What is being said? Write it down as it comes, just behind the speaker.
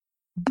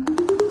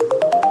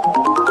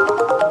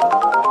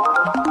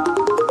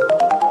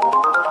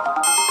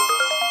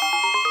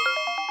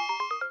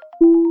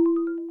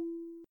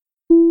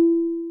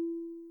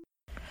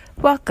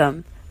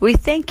Welcome. We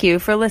thank you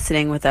for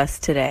listening with us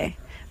today.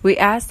 We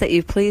ask that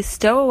you please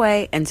stow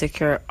away and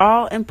secure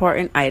all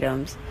important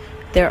items.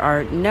 There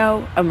are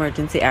no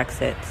emergency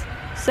exits.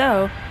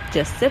 So,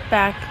 just sit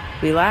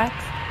back, relax,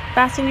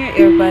 fasten your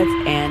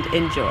earbuds, and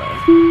enjoy.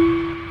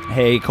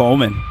 Hey,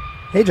 Coleman.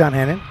 Hey, John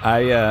Hannon.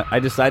 I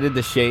decided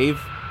to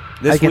shave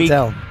this week. I can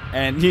tell.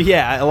 And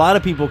yeah, a lot a lot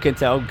of people can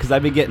tell because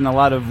I've been getting a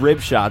lot of rib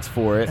shots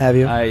for it. Have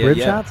you? Rib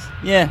shots?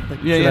 Yeah.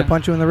 Should I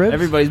punch you in the ribs?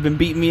 Everybody's been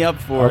beating me up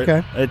for it.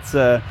 Okay. It's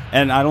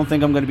and I don't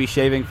think I'm going to be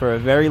shaving for a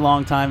very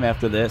long time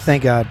after this.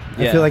 Thank God.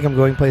 Yeah. I feel like I'm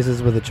going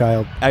places with a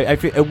child. I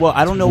feel, well,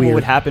 I don't know weird. what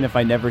would happen if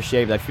I never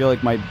shaved. I feel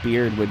like my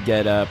beard would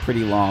get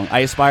pretty long. I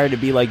aspire to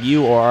be like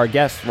you or our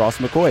guest, Ross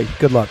McCoy.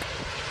 Good luck.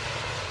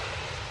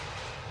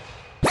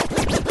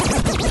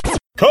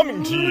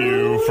 Coming to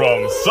you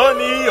from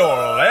sunny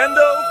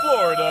Orlando,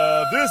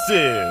 Florida, this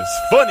is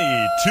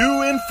Funny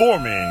to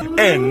Informing.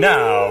 And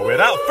now,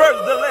 without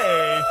further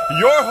delay,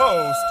 your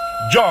host,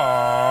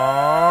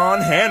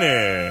 John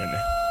Hannon.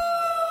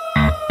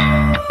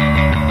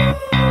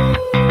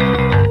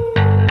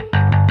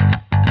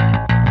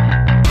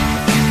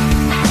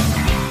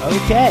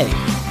 Okay.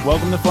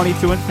 Welcome to Funny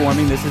to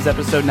Informing. This is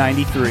episode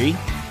 93.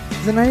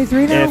 Is it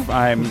 93 now? If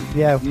I'm not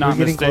we're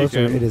getting mistaken.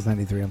 closer. It is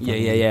 93.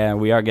 Yeah.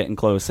 We are getting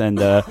close, and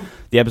the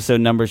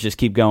episode numbers just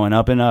keep going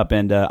up and up.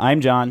 And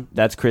I'm John.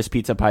 That's Chris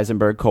Pizza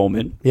Peisenberg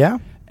Coleman. Yeah.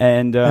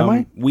 And am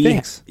I?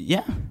 Thanks.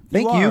 Yeah.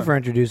 Thank you for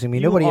introducing me.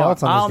 Nobody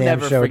else on I'll this damn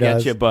never show forget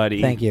does. you,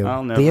 buddy. Thank you.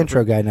 I'll never The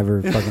intro guy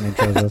never fucking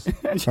intros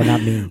us. Or not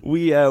me.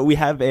 We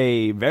have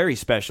a very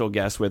special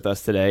guest with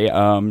us today.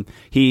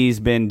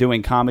 He's been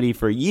doing comedy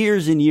for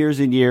years and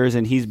years and years,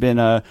 and he's been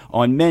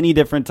on many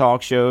different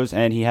talk shows,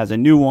 and he has a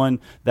new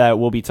one that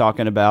we'll be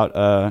talking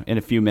about in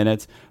a few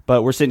minutes.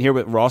 But we're sitting here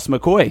with Ross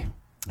McCoy.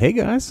 Hey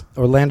guys,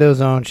 Orlando's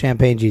own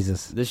Champagne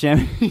Jesus, the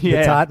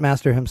the tot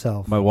master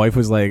himself. my wife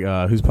was like,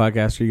 "Whose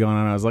podcast are you going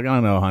on?" I was like, "I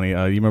don't know, honey. You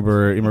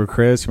remember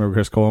Chris? You remember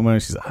Chris Coleman?"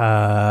 She's like,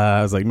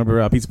 I was like,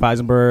 "Remember Pizza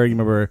Peisenberg? You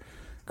remember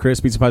Chris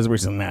Pizza Peisenberg?"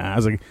 She's like, "Nah." I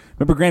was like,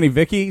 "Remember Granny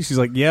Vicky?" She's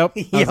like, "Yep."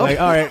 I was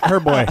like, "All right, her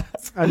boy."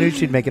 I knew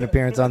she'd make an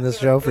appearance on this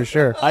show for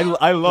sure.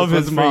 I love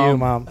This his one's for you,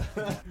 mom.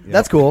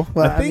 That's cool.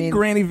 Well, I think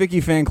Granny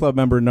Vicky fan club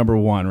member number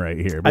one right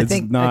here. But I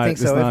think so.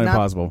 It's not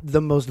impossible.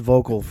 The most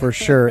vocal for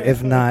sure,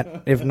 if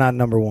not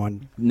number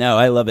one. No,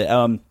 I love it.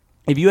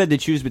 If you had to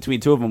choose between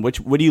two of them, what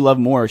do you love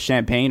more,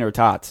 champagne or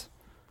tots?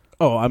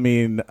 Oh, I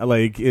mean,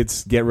 like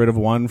it's get rid of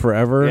one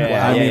forever.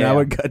 Yeah, I mean, yeah. I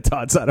would cut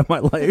tots out of my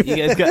life. You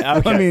guys got,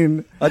 okay. I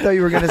mean, I thought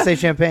you were going to say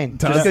champagne.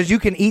 Just because you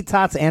can eat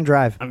tots and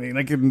drive. I mean,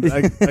 I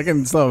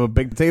can still have a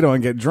baked potato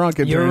and get drunk.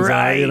 It You're turns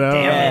right. out, you know.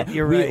 Damn it.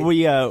 You're right.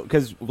 We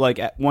because like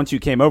once you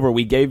came over,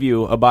 we gave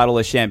you a bottle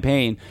of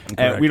champagne,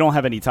 and we don't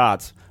have any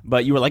tots.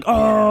 But you were like,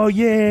 oh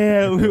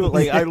yeah,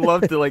 like I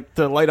love to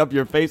light up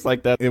your face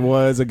like that. It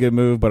was a good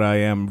move, but I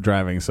am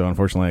driving, so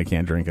unfortunately I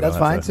can't drink it. That's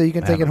fine. So you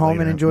can take it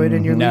home and enjoy it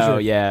in your No, leisure.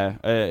 yeah,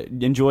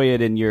 enjoy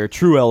it in your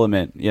true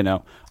element. You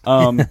know,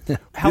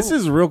 this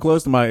is real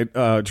close to my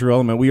true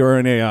element. We were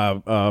in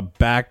a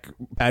back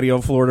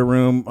patio Florida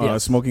room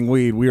smoking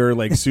weed. We were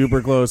like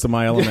super close to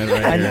my element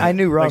right here. I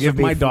knew Ross Like if would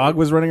be my dog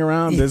was running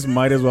around, this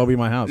might as well be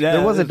my house. Yeah.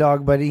 There was a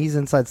dog, but he's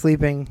inside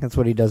sleeping. That's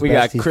what he does we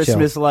best. got He's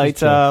Christmas chill.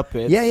 lights He's chill. up.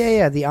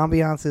 Yeah. The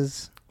ambiance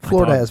is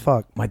Florida as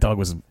fuck. My dog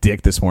was a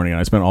dick this morning, and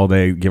I spent all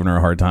day giving her a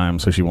hard time,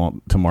 so she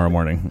won't tomorrow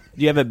morning.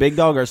 Do you have a big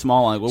dog or a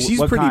small one? She's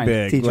what pretty kind?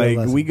 big. Teach her a Like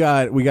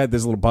lesson. we got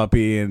this little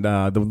puppy, and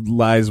the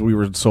lies we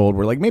were sold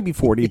were like maybe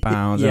 40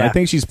 pounds, and I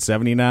think she's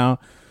 70 now.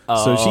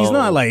 So she's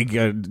not like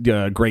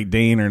a Great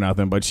Dane or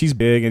nothing, but she's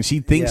big and she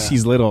thinks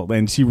she's little,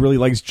 and she really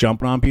likes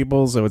jumping on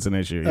people, so it's an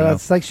issue. You know?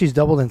 It's like she's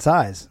doubled in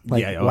size.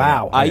 Like,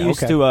 wow. I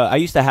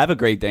used to have a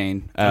Great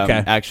Dane.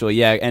 Actually,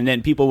 yeah. And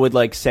then people would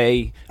like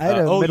say, I had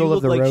a middle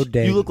of the road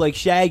Dane. You look like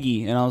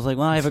Shaggy, and I was like,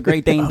 well, I have a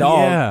Great Dane dog.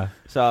 Yeah.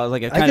 So I was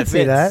like, it I kind could of see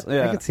fits. that.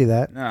 Yeah. I could see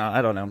that. No,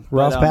 I don't know.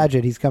 Ross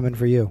Padgett, he's coming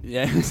for you.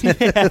 Yeah.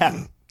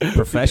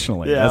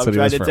 Professionally. Yeah, That's I'm what he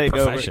trying is to for take a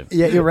over. profession.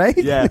 Yeah, you're right.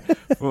 Yeah.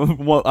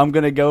 Well, I'm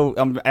gonna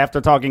go.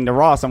 After talking to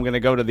Ross, I'm gonna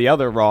go to the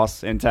other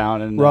Ross in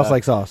town, and Ross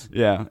like sauce.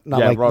 Yeah,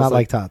 Not Ross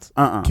like tots.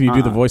 Can you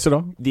do the voice at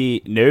all?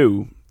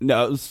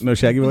 No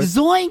Shaggy voice?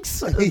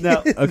 Zoinks.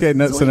 No. Okay,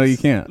 so no, you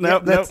can't.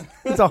 Nope.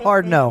 It's a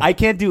hard no. I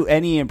can't do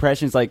any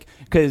impressions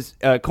because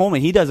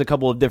Coleman, he does a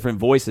couple of different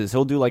voices.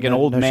 He'll do like an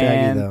old no Shaggy,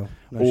 man though.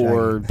 No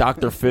or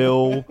Dr.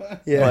 Phil.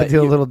 Yeah, I But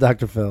do a little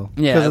Dr. Phil.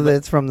 Yeah, Because but-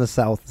 it's from the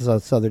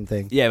southern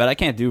thing. Yeah, but I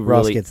can't do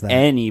Ross really gets that.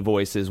 any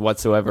voices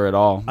whatsoever at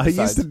all. I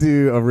used to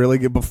do a really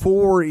good,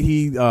 before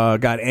he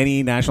got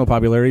any national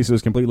popularity, so it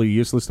was completely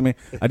useless to me.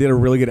 I did a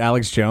really good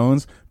Alex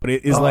Jones, but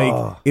it is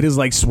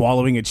like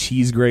swallowing a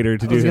cheese grater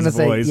to do his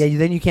voice. Yeah,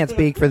 then you can't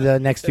speak for the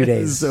next 2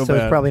 days, So so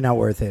it's bad. probably not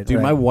worth it. Dude,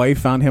 right? my wife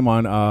found him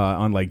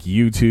on like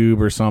YouTube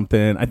or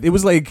something. It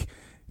was like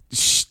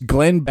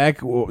Glenn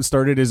Beck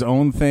started his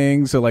own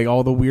thing, so like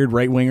all the weird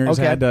right wingers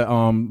had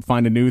to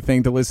find a new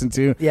thing to listen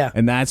to. Yeah.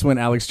 And that's when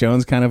Alex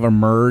Jones kind of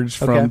emerged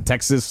from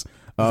Texas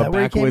that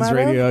where he came Backwoods out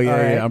of? Radio. Yeah, All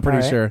right, I'm pretty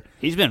all right. sure.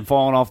 He's been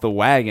falling off the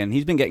wagon.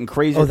 He's been getting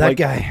crazy. Oh, that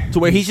guy. To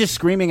where he's just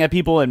screaming at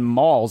people in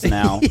malls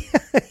now.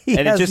 He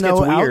And it has just no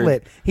gets weird.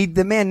 outlet.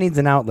 The man needs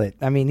an outlet.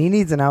 I mean, he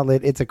needs an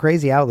outlet. It's a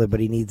crazy outlet, but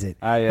he needs it.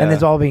 And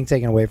it's all being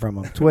taken away from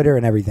him. Twitter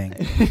and everything.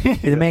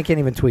 The man can't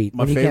even tweet.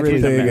 My When he can't favorite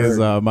tweet, thing he's is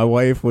hurt. my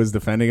wife was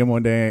defending him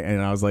one day,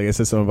 and I was like, I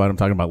said something about him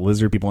talking about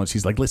lizard people, and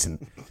she's like,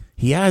 listen,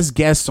 he has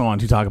guests on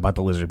to talk about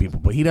the lizard people,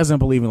 but he doesn't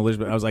believe in the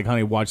lizard. I was like,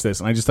 honey, watch this.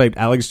 And I just typed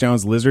Alex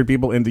Jones lizard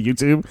people into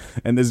YouTube,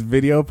 and this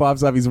video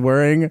pops up. He's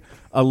wearing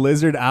a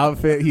lizard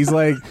outfit. He's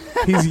like,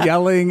 he's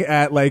yelling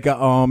at like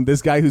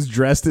this guy who's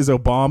dressed as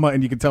Obama,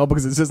 and you can tell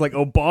because it says like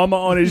Obama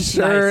on his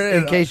shirt.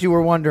 In case you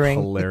were wondering,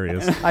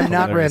 Hilarious. I'm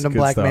not Hilarious. random Good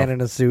black stuff. man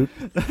in a suit.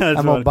 I'm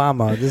funny.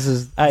 Obama. This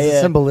is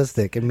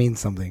symbolistic. It means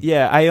something.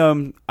 Yeah,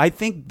 I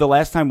think the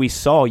last time we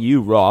saw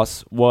you,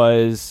 Ross,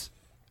 was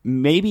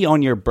maybe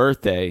on your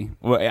birthday.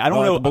 Well, I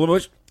don't know. At the Bullet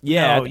Bush?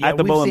 Yeah, No, at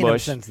the we've Bullen seen him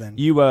Bush. since then.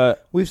 You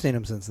We've seen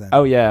him since then.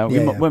 Oh yeah,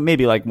 Yeah. Well,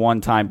 maybe like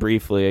one time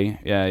briefly.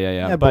 Yeah.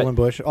 Yeah, But- Bullen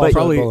Bush. but Also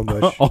Probably Bullen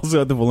Bush.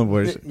 also at the Bullen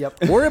Bush.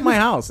 Yep. Or at my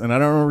house, and I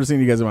don't remember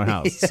seeing you guys at my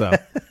house. So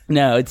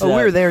No, it's Oh,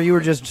 we were there. You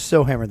were just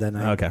so hammered that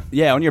night. okay.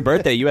 Yeah, on your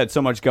birthday, you had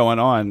so much going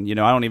on. You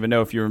know, I don't even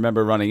know if you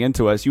remember running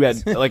into us. You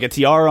had like a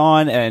tiara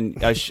on and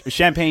a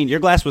champagne. Your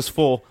glass was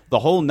full the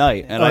whole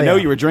night, and Oh, I know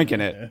yeah. you were drinking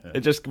it.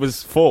 It just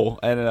was full.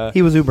 And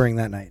He was Ubering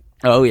that night.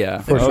 oh yeah, I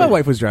think my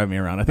wife was driving me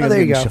around. I think I was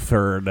there you getting go.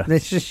 chauffeured.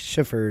 It's just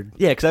chauffeured.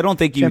 yeah, because I don't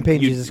think you Champagne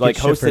Jesus like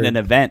gets hosted chauffeured. an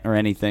event or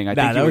anything. I think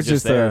Nah, you that were was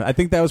just. there. I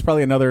think that was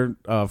probably another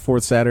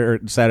fourth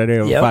Saturday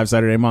of Yep. 5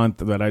 Saturday month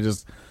that I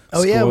just.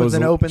 Oh, yeah, it was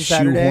an open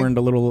Saturday. Shoehorned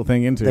a little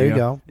thing into. There you yeah.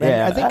 go. And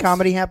Yeah, I think that's-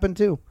 comedy happened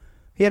too.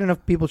 He had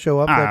enough people show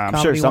up. That I'm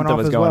comedy sure went something off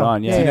was as going well.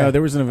 on, yeah. You know,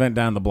 there was an event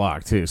down the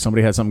block too.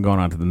 Somebody had something going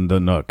on to the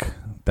Nook.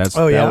 That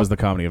yeah? was the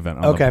comedy event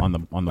on Okay. the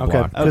Okay.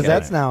 block. Because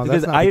that's now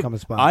Because become a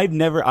spot. I've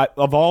never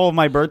of all of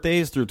my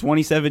birthdays through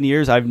 27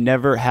 years, I've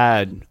never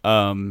had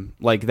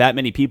like that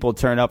many people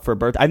turn up for a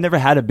birthday. I've never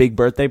had a big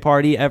birthday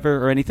party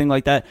ever or anything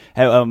like that.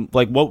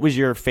 Like, what was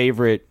your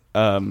favorite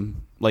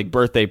like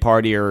birthday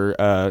party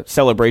or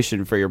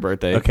celebration for your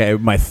birthday? Okay,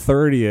 my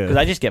 30th. Because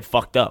I just get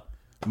fucked up.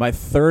 My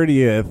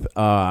 30th,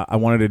 I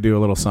wanted to do a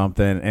little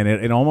something, and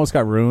it almost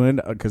got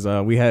ruined because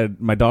we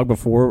had my dog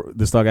before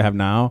this dog I have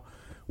now.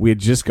 We had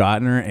just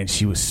gotten her, and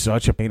she was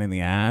such a pain in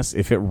the ass.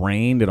 If it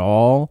rained at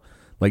all,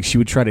 like she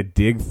would try to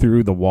dig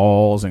through the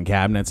walls and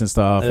cabinets and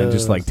stuff, and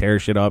just like tear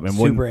shit up, and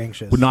Super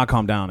anxious. would not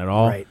calm down at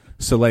all. Right.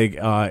 So like,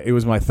 it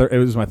was my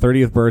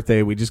 30th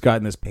birthday. We just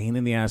gotten this pain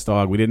in the ass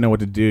dog. We didn't know what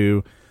to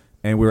do,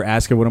 and we were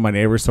asking one of my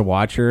neighbors to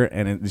watch her,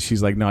 and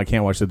she's like, "No, I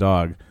can't watch the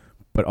dog."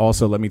 But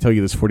also, let me tell you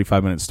this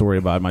 45-minute story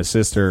about my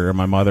sister or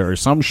my mother or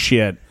some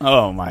shit.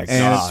 Oh my And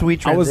god!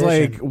 Sweet I was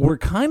transition. like, we're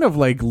kind of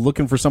like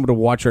looking for someone to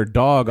watch our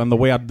dog on the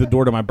way out the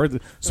door to my birthday.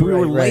 So we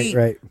were late.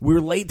 Right. We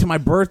were late to my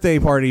birthday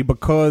party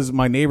because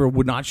my neighbor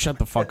would not shut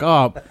the fuck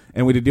up,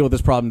 and we had to deal with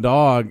this problem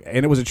dog.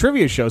 And it was a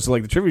trivia show, so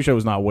like the trivia show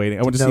was not waiting.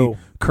 I went to see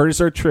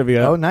Curtis Earth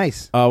Trivia. Oh,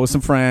 nice. With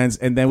some friends,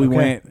 and then we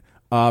went.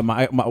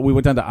 We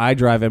went down to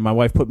iDrive, and my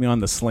wife put me on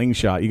the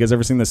slingshot. You guys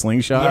ever seen the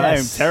slingshot? I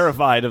am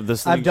terrified of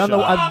this. I've done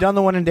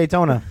the one in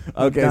Daytona.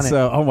 I've Okay, done it.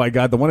 so oh my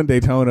god, the one in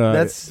Daytona.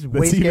 That's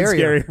way even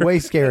scarier. Way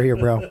scarier,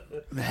 bro.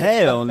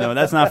 Hell no,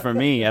 that's not for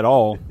me at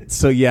all.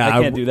 So yeah,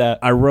 I can't do that.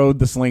 I rode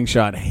the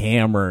slingshot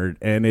hammered,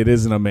 and it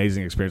is an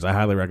amazing experience. I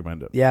highly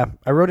recommend it. Yeah,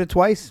 I rode it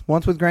twice.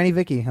 Once with Granny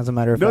Vicky, as a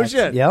matter of No fact.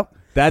 shit. Yep.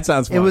 That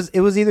sounds fun. It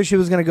was either she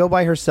was going to go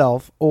by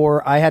herself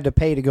or I had to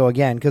pay to go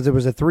again because it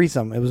was a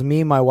threesome. It was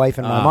me, my wife,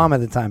 and my mom at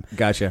the time.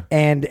 Gotcha.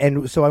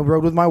 And so I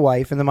rode with my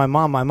wife, and then my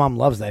mom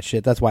loves that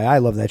shit. That's why I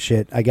love that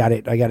shit. I got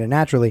it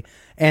naturally.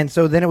 And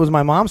so then it was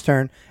my mom's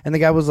turn, and the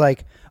guy was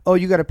like, "Oh,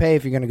 you got to pay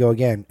if you're going to go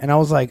again." And I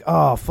was like,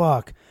 "Oh,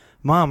 fuck.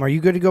 Mom, are you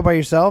good to go by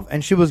yourself?"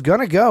 And she was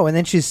gonna go, and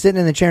then she's sitting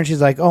in the chair, and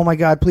she's like, "Oh my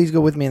god, please go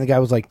with me." And the guy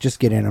was like, "Just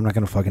get in. I'm not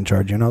gonna fucking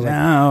charge you." And I was like,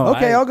 No,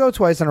 "Okay, I'll go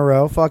twice in a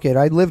row. Fuck it.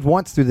 I lived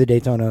once through the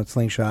Daytona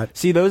slingshot,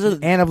 See, those are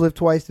and I've lived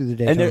twice through the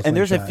Daytona. and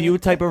there's a slingshot. few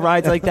type of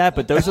rides like that,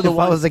 but those are the If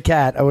I was ones. a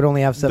cat, I would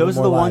only have 7 Those are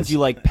more the ones lives. you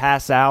like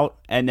pass out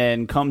and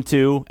then come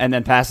to and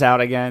then pass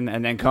out again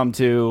and then come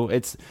to.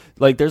 It's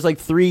like there's like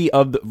 3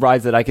 of the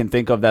rides that I can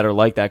think of that are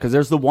like that because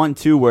there's the one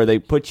too where they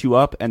put you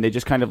up and they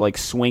just kind of like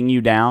swing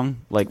you down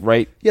like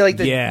right. Yeah, like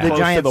the Close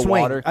giant to the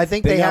swing. water. I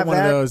think They they got have one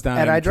of that those down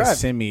at in iDrive.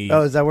 Kissimmee.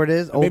 Oh, is that where it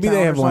is? Old Maybe Town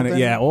they or have one. something?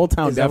 Yeah, Old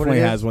Town Is that what definitely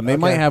it has is? one. They Okay.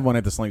 might have one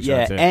at the slingshot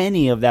Yeah, too.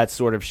 any of that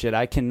sort of shit.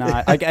 I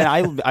cannot.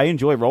 I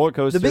enjoy roller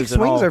coasters. The big and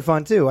swings all. are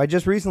fun too. I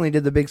just recently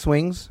did the big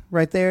swings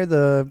right there.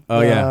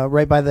 yeah.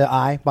 Right by the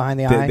eye, behind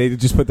the eye. They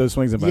just put those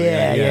swings in. by the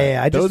Yeah, way.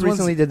 yeah. I just Those ones-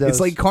 recently did those. It's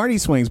like carny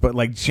swings, but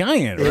like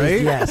giant, It is-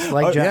 right? Yes,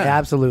 like Oh, yeah.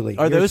 absolutely.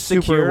 Are You're those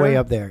super secure? way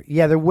up there?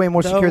 Yeah, they're way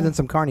more secure than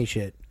some carny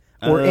shit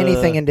or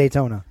anything in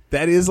Daytona.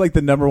 That is like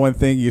the number one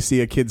thing you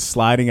see a kid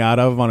sliding out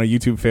of on a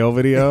YouTube fail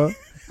video.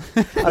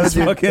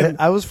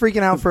 I was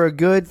freaking out for a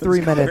good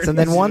 3 minutes, and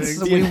then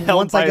once Being held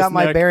once by I got his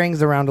my neck.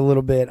 bearings around a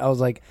little bit, I was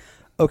like,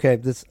 okay,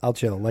 I'll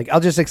chill. Like, I'll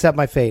just accept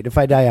my fate. If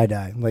I die, I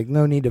die. Like,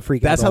 no need to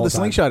freak out. That's how the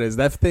slingshot is.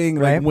 That thing,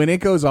 like, right? when it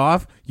goes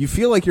off, you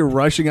feel like you're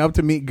rushing up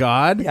to meet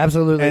God.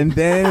 Absolutely. And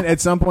then at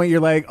some point, you're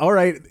like, all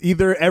right,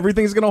 either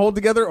everything's going to hold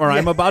together or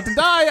I'm about to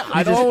die.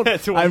 I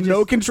have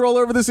no control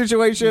over the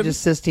situation.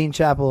 Just Sistine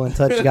Chapel and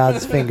touch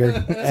God's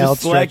finger.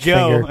 Just let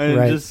go. Finger.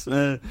 Right. Just,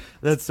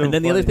 that's so And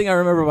then funny. the other thing I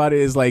remember about it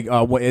is like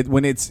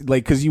when it's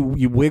like, because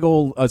you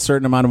wiggle a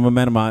certain amount of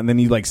momentum out and then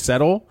you like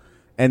settle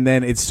and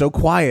then it's so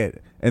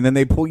quiet. And then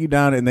they pull you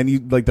down, and then you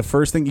like the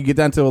first thing you get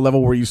down to a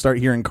level where you start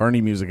hearing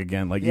Carney music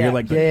again. Like you're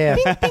like,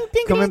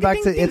 coming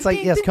back to it's like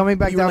coming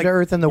back down to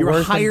earth in the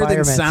worst higher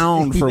than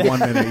sound for 1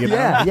 minute. You know?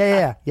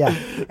 Yeah. And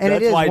that's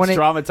it is why when it's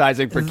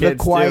traumatizing for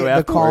kids too.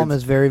 The calm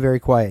is very, very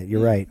quiet.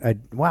 You're right.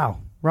 Wow,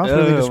 Ross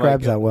really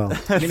describes that well.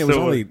 I mean, it was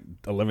only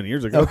 11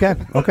 years ago. Okay.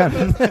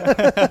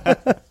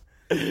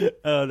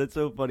 Oh, that's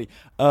so funny.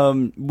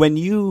 When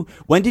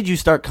did you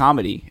start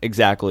comedy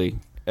exactly?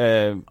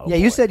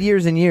 You said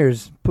years and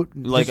years,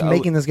 just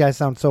making this guy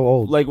sound so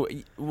old. Like,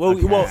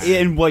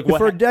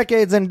 For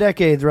decades and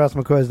decades, Ross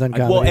McCoy's done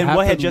comedy. Well, and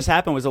what had just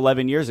happened was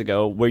 11 years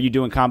ago. Were you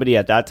doing comedy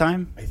at that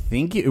time? I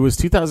think it was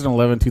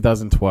 2011,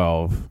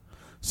 2012.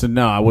 So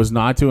no, I was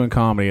not doing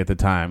comedy at the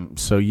time.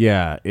 So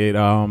yeah,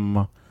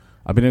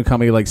 I've been doing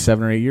comedy like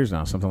 7 or 8 years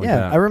now, something like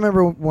that. Yeah, I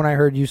remember when I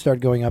heard you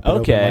start going up at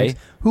open mics.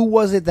 Who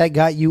was it that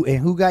got you in?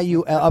 Who got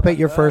you up at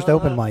your first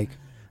open mic?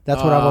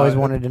 That's what I've always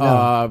wanted to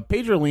know.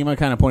 Pedro Lima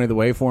kind of pointed the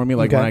way for me,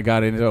 like when I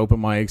got into open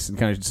mics and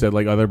kind of said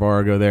like other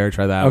bar, go there,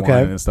 try that one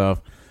and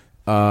stuff.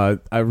 I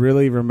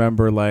really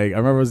remember I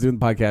was doing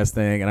the podcast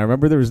thing, and I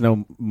remember there was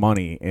no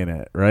money in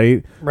it,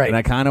 right? Right. And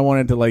I kind of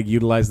wanted to like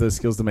utilize those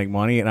skills to make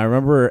money. And I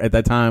remember at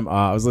that time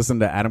I was listening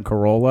to Adam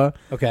Carolla,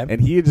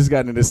 and he had just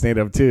gotten into stand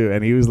up too,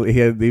 and he was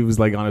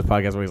like on his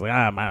podcast where he's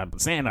like, my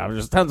stand up,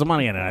 there's tons of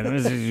money in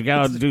it. You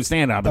gotta do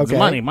stand up. It's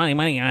money in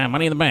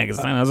the bank.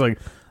 I was like,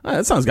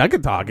 that sounds good. I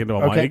could talk into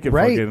a mic.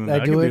 Right. I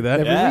can do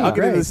that. I'll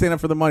get into the stand up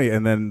for the money.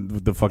 And then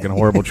the fucking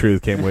horrible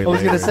truth came way later. I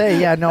was going to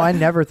say, I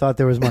never thought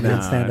there was money in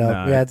stand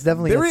up. Yeah, it's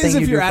definitely there a is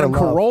thing if you're Adam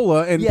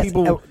Carolla and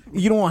people.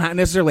 You don't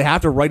necessarily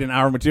have to write an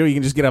hour of material. You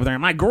can just get up there.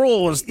 My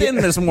gruel was thin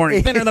this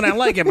morning, thinner than I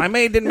like it. My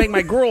maid didn't make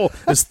my gruel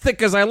as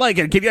thick as I like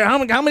it. How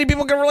many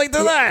people can relate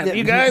to that?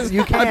 You guys?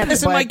 You can't. I'm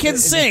pissing my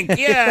kid's sink.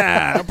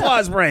 Yeah,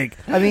 applause break.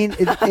 I mean,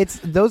 it's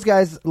those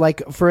guys.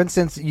 Like, for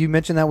instance, you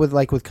mentioned that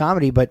with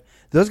comedy, but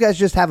those guys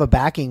just have a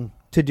backing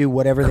to do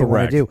whatever they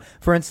want to do.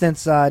 For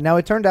instance, now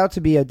it turned out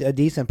to be a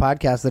decent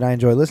podcast that I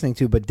enjoy listening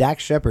to, but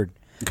Dax Shepard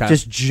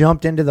just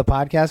jumped into the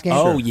podcast game.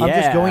 Oh, yeah.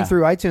 I'm just going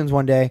through iTunes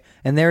one day,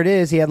 and there it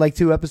is. He had like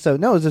 2 episodes.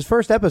 No, it was his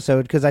first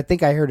episode because I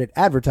think I heard it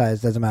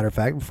advertised, as a matter of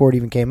fact, before it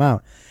even came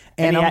out.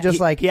 And I'm just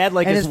like, he had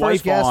like and his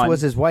first guest on.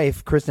 was his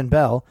wife, Kristen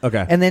Bell.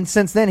 Okay. And then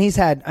since then, he's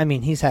had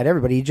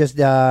everybody. He just,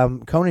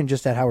 Conan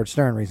just had Howard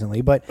Stern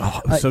recently. But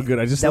it was so good.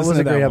 I just that was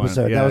a great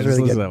episode. Yeah, that was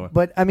really good.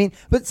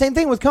 But same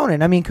thing with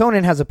Conan. I mean,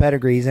 Conan has a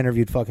pedigree. He's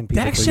interviewed fucking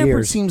people Dax for Shepard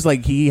years. seems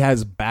like he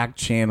has back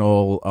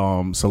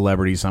channel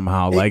celebrity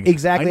somehow. Like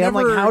exactly. I'm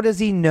like, how does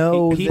he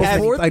know?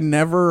 I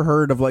never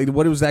heard of like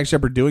what was Dax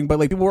Shepard doing, but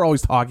like people were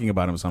always talking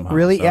about him somehow.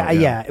 Really? So,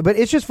 yeah. But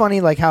it's just funny,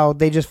 like how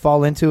they just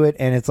fall into it,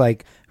 and it's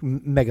like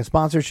mega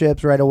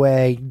sponsorships right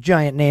away,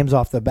 giant names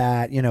off the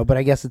bat, But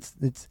I guess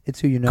it's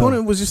who you know.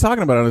 Conan was just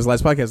talking about it on his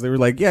last podcast. They were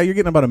like, "Yeah, you're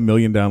getting about 1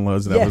 million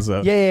downloads an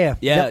episode."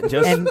 Yeah.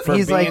 Just and for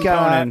he's being like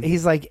Conan.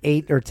 he's like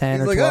 8 or 10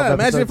 He's or like, 12.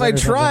 imagine if I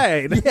episodes in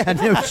or something. tried. Yeah,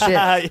 no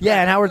shit.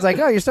 Yeah, and Howard's like,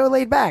 "Oh, you're so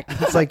laid back."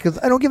 It's like, because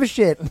I don't give a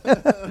shit.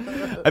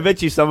 I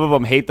bet you some of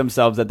them hate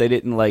themselves that they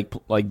didn't like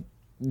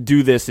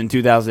do this in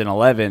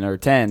 2011 or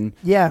 10.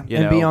 Yeah,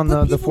 and be on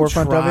the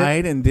forefront of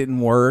it. And didn't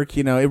work.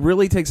 It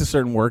really takes a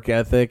certain work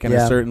ethic and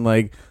a certain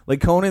like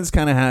Conan's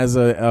kind of has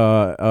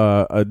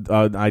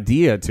a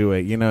idea to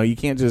it. You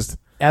can't just.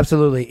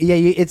 Absolutely.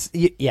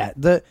 Yeah,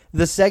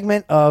 the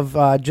segment of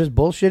just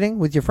bullshitting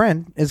with your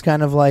friend is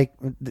kind of like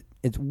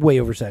it's way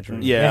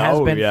oversaturated.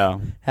 Yeah,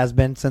 has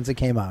been since it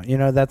came out.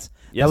 That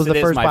was the it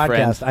is, first my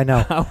podcast.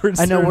 friend.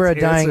 I know we're a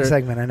dying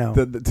segment. I know.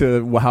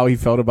 To how he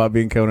felt about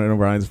being Conan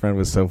O'Brien's friend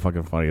was so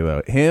fucking funny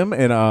though. Him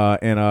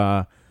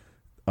and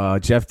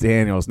Jeff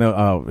Daniels.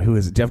 No, who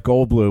is it? Jeff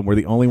Goldblum were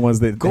the only ones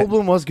that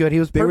Goldblum was good. He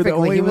was perfect.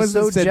 He was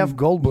so Jeff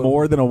Goldblum.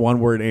 More than a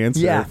one-word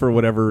answer for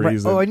whatever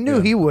reason. Oh, I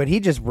knew he would. He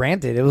just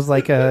ranted. It was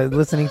like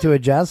listening to a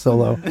jazz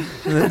solo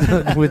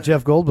with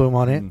Jeff Goldblum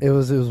on it. It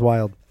was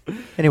wild.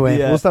 Anyway,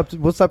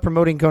 we'll stop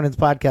promoting Conan's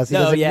podcast.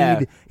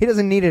 He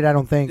doesn't need it, I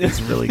don't think.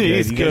 It's really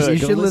good. You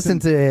should listen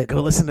to it.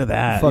 Go listen to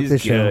that. Fuck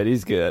this show.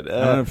 He's good.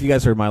 I don't know if you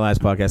guys heard my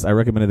last podcast. I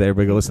recommended that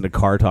everybody go listen to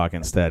Car Talk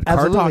instead.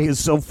 Absolutely. Car Talk is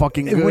so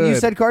fucking good. When you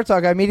said Car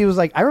Talk, I immediately was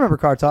like, I remember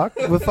Car Talk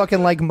with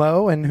fucking like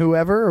Mo and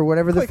whoever or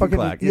whatever the fucking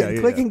Clack.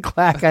 Click and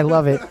Clack. I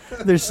love it.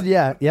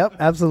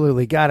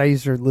 Absolutely. God, I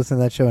used to listen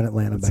to that show in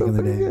Atlanta back in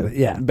the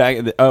day.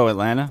 But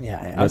Atlanta.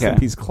 Yeah. Rest in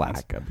peace,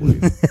 Clack. I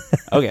believe.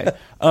 Okay.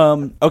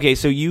 Okay.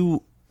 So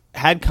you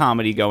had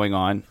comedy going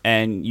on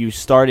and you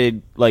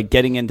started like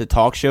getting into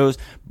talk shows,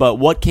 but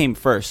what came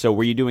first? So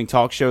were you doing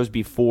talk shows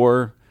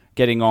before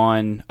getting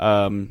on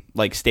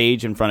like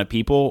stage in front of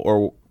people,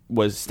 or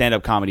was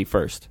stand-up comedy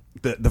first?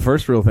 The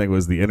first real thing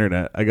was the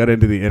internet. I got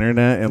into the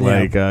internet in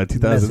like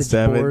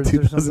 2007,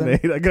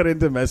 2008. I got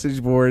into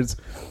message boards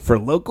for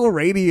local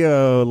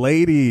radio,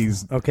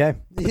 ladies. Okay.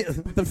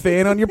 The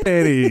fan on your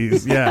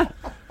panties. Yeah.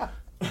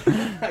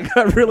 I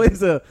got really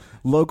into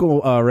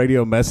local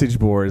radio message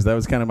boards. That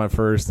was kind of my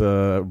first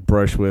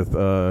brush with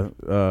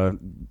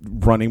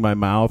running my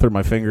mouth or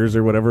my fingers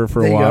or whatever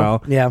for a while.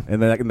 Go. Yeah.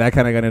 And that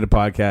kind of got into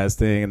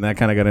podcasting, and that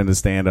kind of got into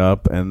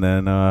stand-up, and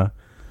then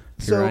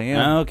here I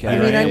am. Okay. I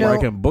mean, I know, where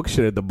I can book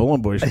shit at the Bull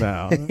and Bush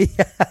now.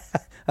 Yeah.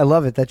 I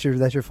love it. That's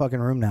your fucking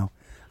room now.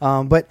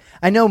 But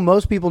I know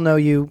most people know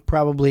you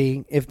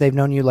probably if they've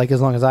known you like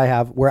as long as I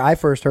have. Where I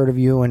first heard of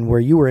you and where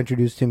you were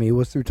introduced to me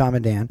was through Tom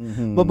and Dan.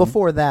 Mm-hmm. But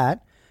before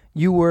that,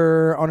 you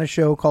were on a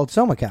show called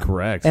SomaCal.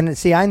 Correct. And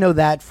see, I know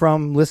that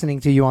from listening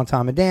to you on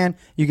Tom and Dan.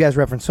 You guys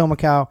reference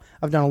SomaCal.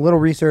 I've done a little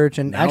research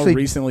and now actually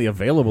recently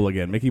available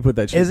again. Mickey put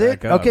that shit is it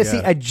back up. okay? Yeah. See,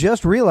 I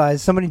just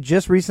realized somebody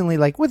just recently,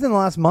 like within the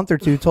last month or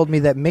two, told me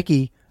that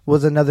Mickey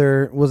was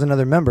another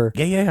member.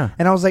 Yeah.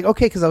 And I was like,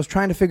 okay, because I was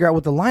trying to figure out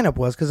what the lineup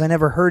was because I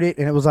never heard it,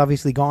 and it was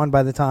obviously gone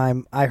by the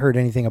time I heard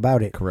anything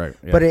about it. Correct.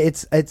 Yeah. But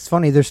it's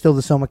funny. There's still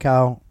the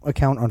SomaCal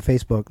account on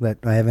Facebook that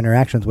I have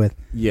interactions with.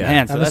 Yeah.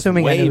 Man, so I'm that's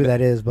assuming I way know who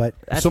that is, but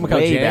That's SomaCal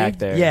way J? back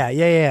there.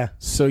 yeah.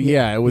 So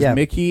yeah, it was Yeah.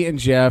 Mickey and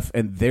Jeff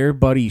and their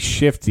buddy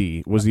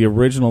Shifty was the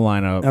original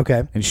lineup.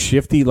 Okay. And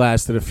Shifty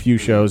lasted a few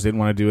shows, didn't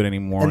want to do it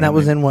anymore. and that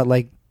was in what,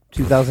 like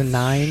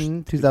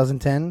 2009,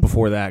 2010?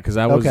 before that because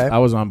I was Okay. I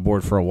was on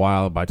board for a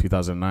while by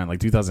 2009, like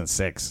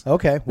 2006.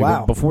 Okay, Like,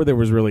 wow. before there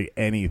was really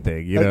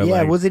anything, you know.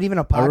 Yeah, like- was it even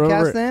a I remember-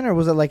 podcast then, or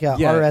was it like a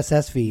Yeah.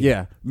 RSS feed?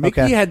 Yeah,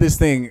 Mickey Okay. had this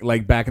thing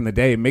like back in the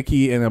day.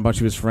 Mickey and a bunch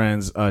of his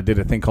friends did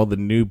a thing called the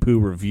New Poo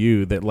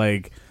Review that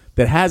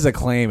has a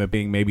claim of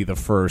being maybe the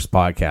first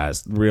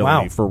podcast, really,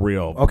 Wow. for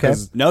real. Okay.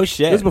 Because No it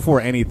shit. was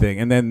before anything,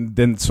 and then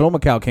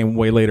SomaCal came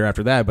way later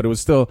after that. But it was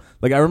still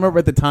like I remember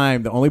at the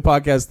time the only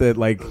podcast that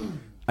like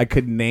I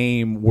could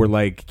name were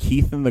like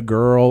Keith and the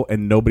Girl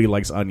and Nobody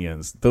Likes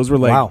Onions. Those were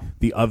like Wow.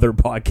 the other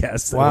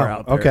podcasts that were Wow.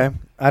 out there. Okay.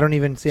 I don't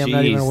even see. I'm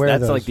not even Jeez, aware that's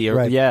of those. like the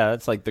Right.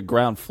 that's like the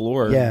ground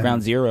floor, Yeah.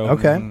 ground zero.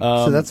 Okay.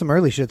 So that's some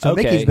early shit. So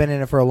okay. Mickey's been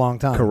in it for a long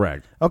time.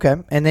 Correct. Okay.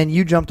 And then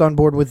you jumped on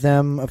board with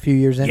them a few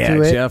years into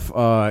Yeah, it. Jeff.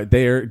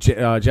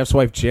 Jeff's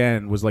wife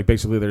Jen was like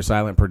basically their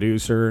silent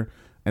producer,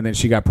 and then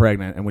she got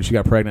pregnant. And when she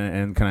got pregnant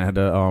and kind of had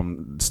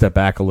to step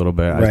back a little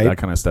bit, Right. I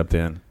kind of stepped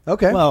in.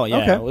 Okay. Well, yeah.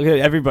 Okay. Look at-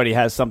 Everybody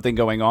has something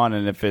going on,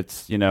 and if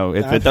it's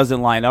if it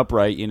doesn't line up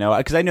right,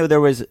 because I know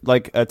there was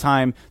like a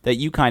time that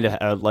you kind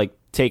of like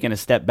taken a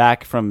step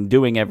back from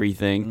doing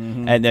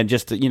everything, and then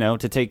just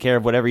to take care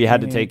of whatever you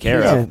had to take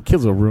care Yeah. of.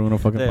 Kids will ruin a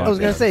fucking podcast. I was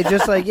gonna say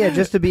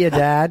just to be a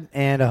dad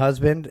and a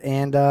husband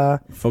and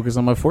Focus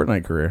on my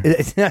Fortnite career.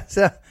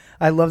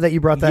 I love that you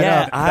brought that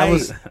Yeah, up. That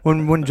was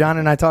when John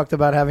and I talked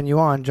about having you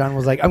on. John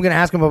was like, "I'm going to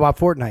ask him about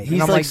Fortnite." He's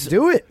and I'm like, like,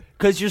 "Do it."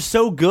 Because you're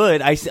so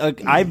good.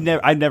 I've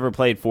never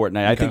played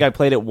Fortnite. I think I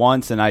played it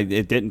once, and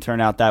it didn't turn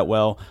out that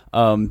well.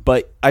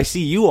 But I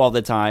see you all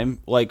the time,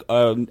 like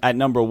at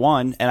number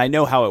one, and I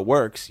know how it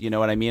works. You know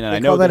what I mean? And They I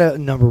know call that a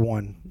number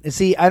one.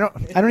 See, I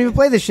don't even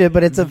play this shit,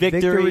 but it's a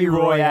Victory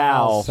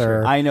Royale,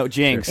 sir. I know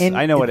Jinx.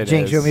 I know what it is.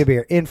 Jinx, show me a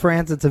beer. In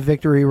France, it's a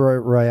Victory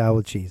Royale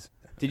with cheese.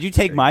 Did you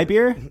take my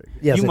beer?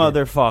 Yes, you I did.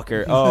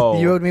 motherfucker. Oh,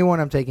 You owed me one.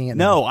 I'm taking it.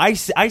 now. no, I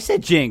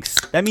said Jinx.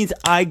 That means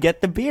I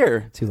get the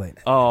beer. Too late.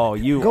 Oh,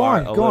 you Go are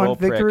on, a go little on.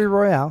 Victory prick.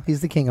 Royale. He's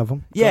the king of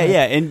them. Yeah,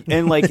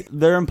 and like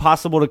they're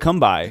impossible to come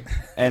by,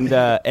 and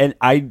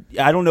I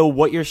don't know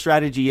what your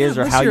strategy is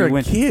or Unless how you're you a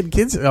went.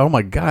 Kids. Oh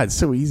my god, it's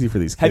so easy for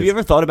these kids. Have you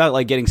ever thought about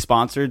like getting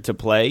sponsored to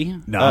play?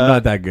 No, I'm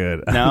not that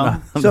good.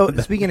 No. So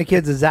speaking of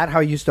kids, is that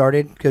how you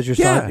started? Because your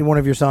son, Yeah. one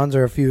of your sons,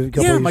 or couple of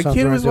Yeah, your my sons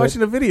kid were was into it?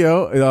 watching a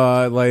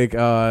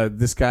video.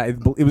 This guy.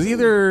 It was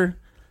either.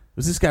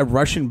 Was this guy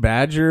Russian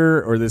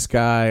Badger or this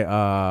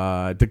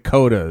guy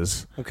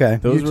Dakotas? Okay,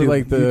 Those were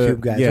like the YouTube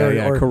guys.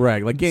 or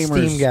correct, like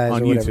gamers Steam guys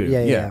on or whatever.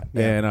 YouTube, Yeah.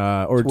 and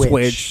or Twitch,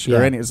 Twitch yeah.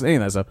 or any of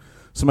that stuff.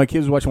 So my kid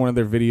was watching one of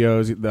their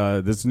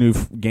videos. This new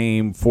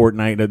game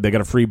Fortnite. They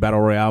got a free battle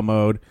royale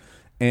mode,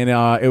 and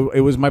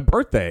it was my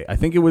birthday. I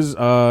think it was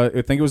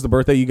the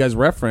birthday you guys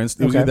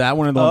referenced. It was Okay. either that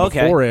one or the one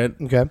okay. before it.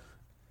 Okay.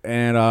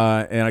 And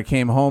I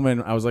came home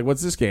and I was like,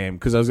 "What's this game?"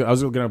 Because I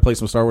was going to play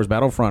some Star Wars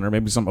Battlefront or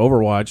maybe some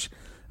Overwatch.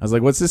 I was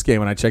like, "What's this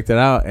game?" And I checked it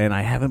out, and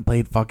I haven't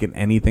played fucking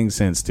anything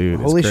since, dude.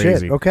 It's Holy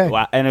crazy. shit. Okay.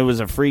 Wow, and it was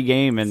a free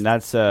game, and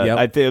that's Yep.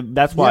 I feel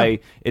that's why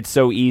it's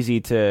so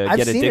easy to I've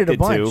get seen addicted it a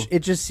bunch. to. It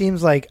just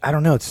seems like I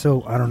don't know.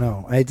 I don't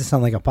know. I hate to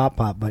sound like a pop,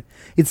 but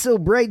it's so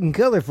bright and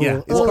colorful. Yeah,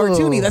 it's Oh.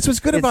 cartoony. That's what's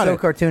good about it's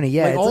it. so cartoony.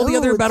 Yeah, like all the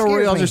other it battle scares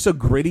royales me. are so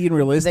gritty and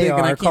realistic, They and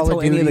I are, can't Call tell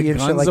of any of the Duty and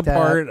shit guns like that.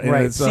 apart. And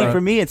Right. it's, See, for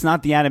me, it's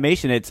not the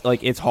animation. It's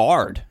like it's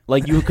hard,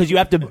 like because you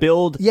have to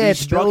build. Yeah,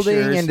 these it's building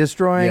structures. and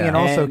destroying Yeah. and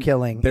also And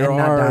killing there and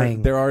not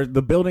dying. are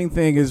the building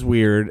thing is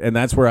weird, and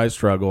that's where I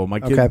struggle.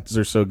 My kids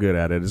are so good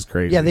at it; it's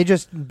crazy. Yeah, they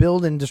just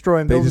build and destroy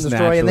and build and just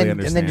destroy, and then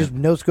naturally just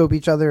no scope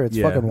each other. It's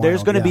Yeah. fucking wild.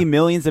 There's going to yeah. be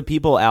millions of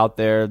people out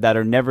there that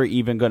are never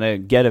even going to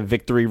get a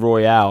victory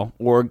royale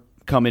or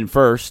come in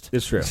first.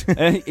 It's true.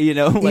 You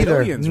know, like, Either,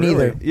 billions, neither.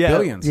 really. Yeah.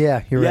 Billions.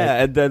 Yeah, you're right.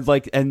 Yeah, and then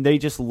and they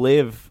just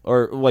live,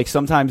 or like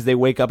sometimes they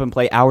wake up and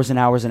play hours and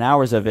hours and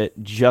hours of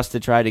it just to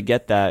try to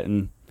get that,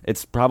 and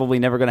it's probably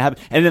never going to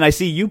happen. And then I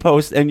see you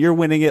post, and you're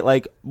winning it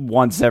like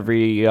once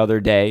every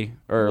other day,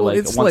 or like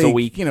it's once a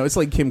week. You know, it's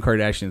like Kim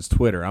Kardashian's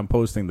Twitter. I'm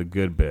posting the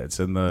good bits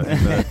and the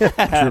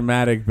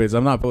dramatic bits.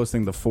 I'm not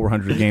posting the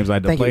 400 games I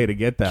had to Thank play you. to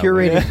get that.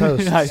 Curated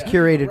posts.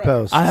 Curated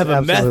posts. I have a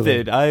Absolutely.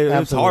 method. It's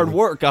Absolutely. hard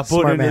work I put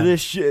Smart into man.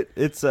 this shit.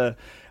 It's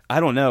I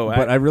don't know.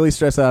 But I really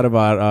stress out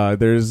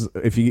about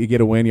if you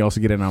get a win, you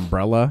also get an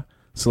umbrella.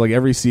 So like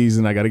every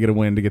season, I got to get a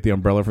win to get the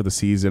umbrella for the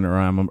season, or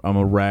I'm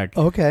a wreck.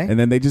 Okay. And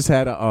then they just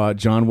had a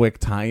John Wick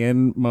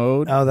tie-in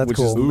mode. Oh, that's which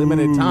cool. is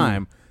limited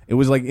time. It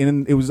was like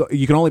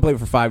you can only play it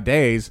for 5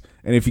 days,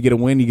 and if you get a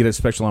win, you get a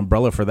special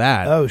umbrella for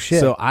that. Oh,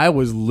 shit. So I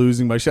was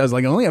losing my shit. I was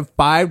like, I only have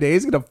 5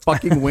 days to get a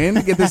fucking win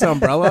to get this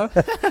umbrella,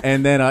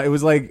 and then it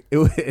was like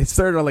it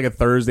started on like a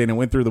Thursday and it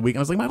went through the week. I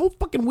was like, my whole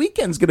fucking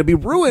weekend's gonna be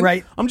ruined.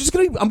 Right. I'm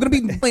gonna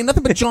be playing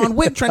nothing but John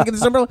Wick trying to get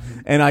this umbrella.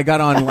 And I got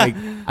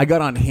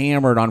on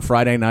hammered on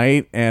Friday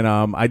night, and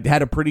I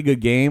had a pretty good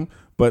game.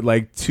 But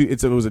like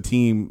it was a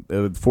team,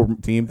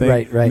 4-team thing.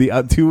 Right.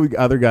 The 2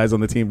 other guys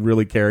on the team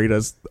really carried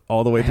us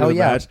all the way through Hell the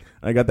yeah. match.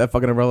 And I got that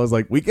fucking umbrella. I was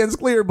like, weekend's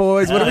clear,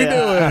 boys. What are we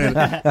doing?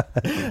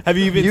 have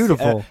you even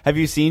Beautiful. have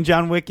you seen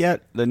John Wick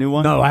yet? The new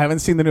one? No, I haven't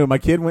seen the new one. My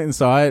kid went and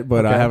saw it,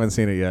 but I Okay. haven't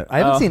seen it yet. I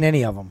haven't seen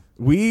any of them.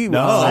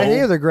 No. I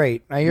hear they're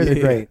great. I hear they're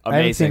great. I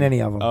haven't seen Amazing.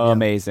 any of them. Oh,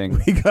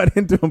 amazing. We got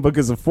into them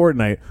because of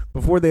Fortnite.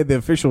 Before they had the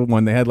official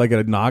one, they had like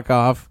a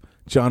knockoff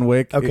John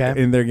Wick Okay.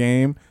 in their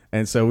game.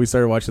 And so we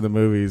started watching the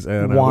movies,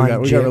 and we Juan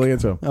got Jick. really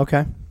into them.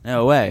 Okay.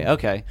 No way.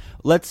 Okay.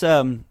 Let's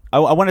I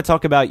want to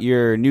talk about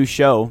your new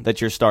show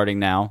that you're starting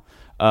now.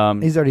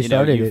 He's already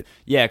started it.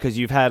 Yeah, because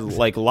you've had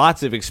like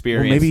lots of Well,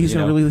 experience. maybe he's you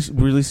going know. to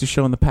release a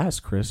show in the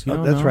past, Chris. You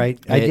don't That's know. right.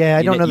 Yeah,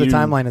 I don't know the you-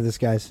 timeline of this,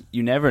 guys.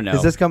 You never know.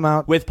 Does this come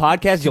out with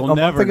podcasts? You'll a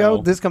never month ago?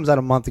 know. This comes out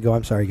a month ago.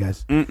 I'm sorry,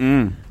 guys.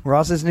 Mm-mm.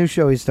 Ross's new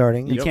show he's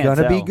starting. You It's can't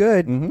gonna be tell.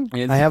 good.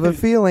 It's- I have a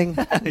feeling.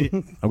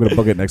 I'm going to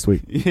book it next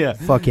week. Yeah.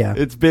 Fuck yeah.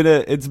 It's been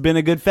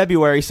a good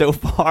February so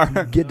far.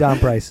 Get Don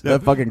Price.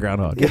 That fucking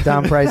groundhog. Get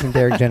Don Price and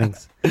Derek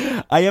Jennings.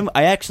 I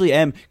actually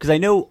am, because I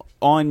know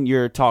on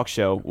your talk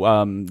show,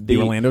 The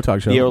Orlando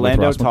Talk Show. the with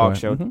Orlando Ross Talk McCoy.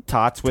 Show, Mhm.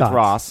 Tots with Tots.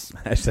 Ross,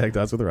 Hashtag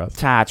Dots with Ross.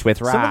 Tots with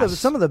Ross.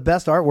 Some of the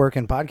best artwork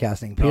in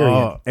podcasting. Period.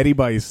 Oh, Eddie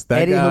Bice.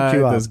 That Eddie guy hooked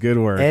you up. does good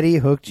work. Eddie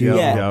hooked you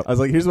Yeah, up. Yeah. I was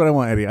like, here's what I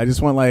want, Eddie. I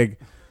just want like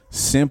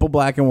simple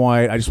black and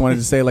white. I just wanted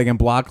to say like in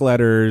block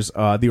letters,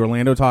 the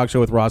Orlando Talk Show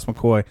with Ross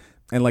McCoy,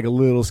 and like a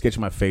little sketch of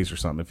my face or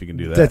something if you can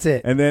do that. That's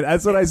it. And then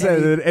that's what I said.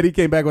 And then Eddie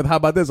came back with, how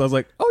about this? I was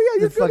like, oh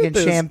yeah, you're The good fucking at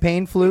this.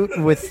 champagne flute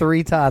with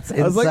 3 tots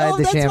inside was like, oh,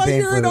 the that's why champagne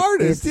you're an flute.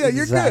 artist. Yeah,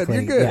 you're good.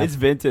 You're good. yeah. It's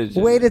vintage.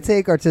 Way to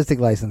take artistic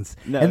license.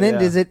 No, and then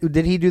yeah.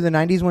 did he do the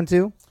 90s one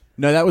too?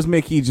 No, that was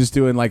Mickey just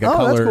doing like a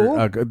Oh, that's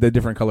color, cool. the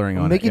different coloring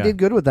on Mickey it. Yeah. did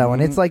good with that one.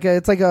 It's like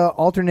a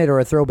alternate or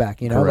a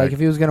throwback, you know? Correct. Like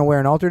if he was going to wear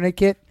an alternate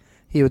kit,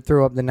 he would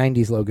throw up the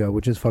 90s logo,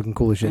 which is fucking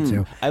cool as shit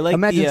too. I like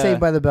Imagine the, Saved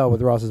by the Bell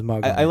with Ross's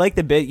mug. on I it. like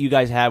the bit you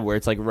guys have where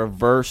it's like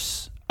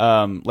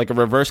like a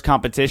reverse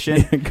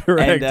competition.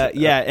 Correct. And,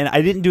 yeah, and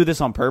I didn't do this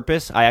on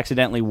purpose. I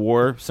accidentally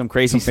wore some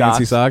crazy Some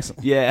fancy socks.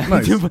 Yeah.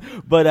 Nice.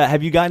 But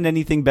have you gotten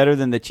anything better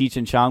than the Cheech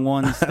and Chong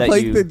ones? That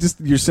Like you...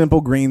 just your simple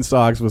green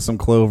socks with some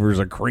clovers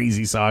are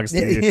crazy socks.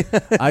 Dude.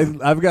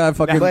 I've got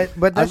fucking. But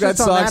I've that's got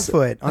just on that socks.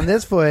 foot. On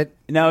this foot,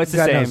 No, it's the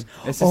God same. knows.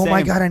 It's the Oh my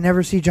same. God, I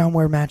never see John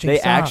wear matching They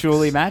socks.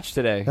 actually match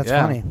today. That's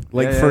Yeah. funny.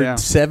 Like Yeah, for yeah.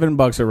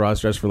 $7 at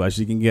Ross Dress for Less,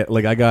 you can get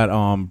like I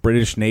got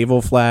British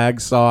naval flag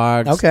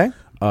socks. Okay.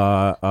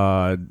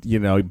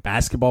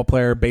 Basketball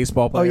player,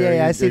 baseball player.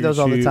 yeah, I see those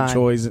all the time.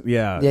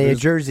 Yeah, Yeah, there's-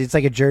 jersey. It's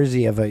like a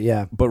jersey of it.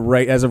 Yeah. But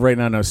as of right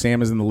now, no.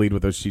 Sam is in the lead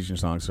with those Cheech and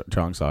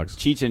Chong socks.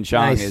 Cheech and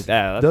Chong Nice. is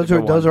that's Those a are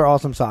good those one. are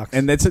awesome socks.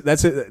 And that's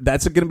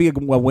going to be a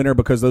winner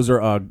because those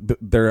are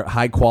they're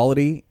high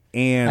quality.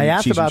 And I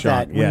asked Cheech and about Chong.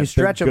 that. When Yeah, you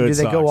stretch they're them, do good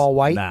they go socks. all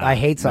white? Nah, I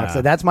hate socks. nah.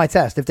 So that's my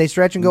test. If they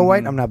stretch and go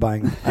white, I'm not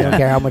buying them. I don't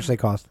care how much they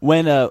cost.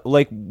 When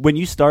when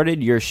you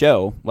started your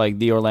show, like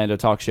the Orlando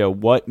Talk Show,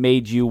 what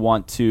made you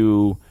want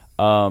to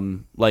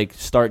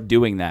start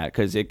doing that?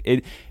 Because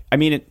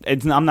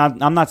I'm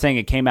not saying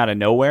it came out of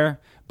nowhere,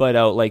 but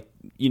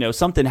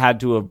something had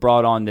to have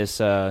brought on this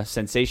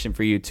sensation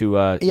for you to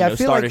I feel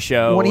start like a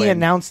show. when he and-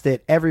 announced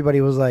it,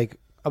 everybody was like,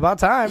 "About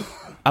time."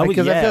 Oh,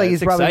 Because I yeah, feel like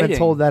it's he's probably been exciting.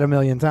 told that a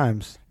million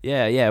times.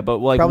 yeah, but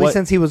like Probably what,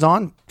 since he was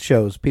on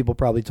shows, people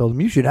probably told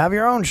him, "You should have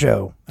your own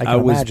show." I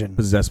can was imagine.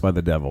 possessed by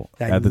the devil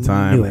I at the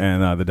time, knew it.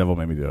 and the devil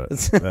made me do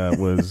it. It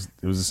was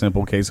a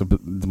simple case of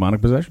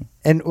demonic possession.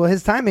 And well,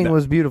 his timing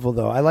was beautiful,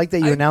 though. I like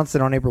that you announced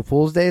it on April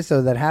Fool's Day,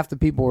 so that half the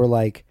people were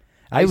like,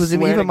 I swear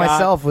even to God.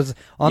 myself was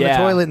on the Yeah.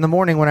 toilet in the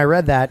morning when I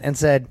read that and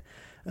said,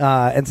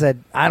 I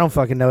don't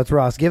fucking know. It's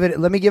Ross.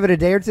 Let me give it a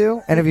day or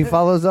two, and if he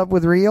follows up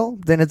with real,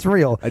 then it's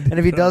real. did And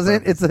if he that on doesn't,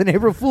 purpose. it's an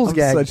April Fool's I'm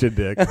gag. such a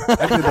dick. I did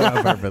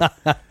that on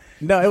purpose.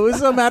 No, it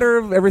was a matter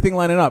of everything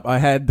lining up. I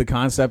had the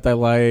concept I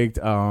liked.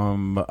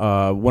 One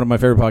of my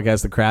favorite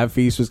podcasts, The Crab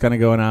Feast, was kind of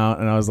going out,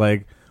 and I was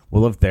like,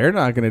 well, if they're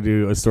not going to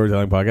do a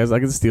storytelling podcast, I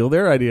can steal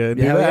their idea and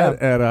do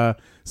that. Yeah. And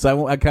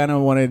so I kind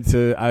of wanted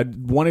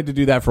to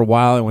do that for a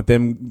while, and with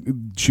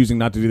them choosing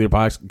not to do their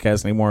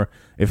podcast anymore,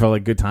 it felt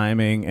like good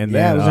timing. And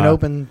then it was an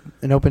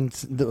open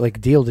like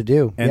deal to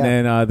do. And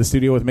then the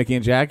studio with Mickey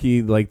and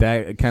Jackie, like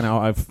that kind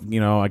of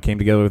I came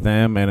together with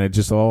them, and it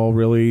just all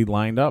really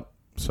lined up.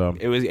 So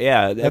it was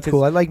that's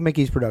cool. I like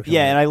Mickey's production.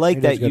 Yeah, and I like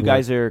that you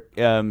guys are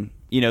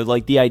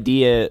like the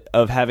idea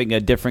of having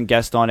a different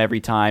guest on every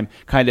time,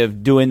 kind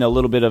of doing a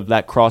little bit of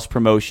that cross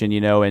promotion,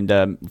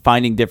 and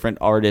finding different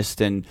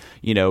artists and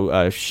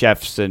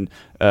chefs and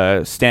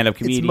stand-up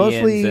comedians. It's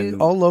mostly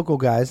all local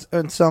guys,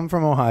 and some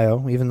from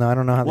Ohio. Even though I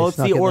don't know how they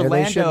snuck in there.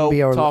 They shouldn't be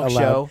talk allowed.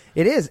 Show.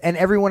 It is, and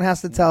everyone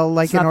has to tell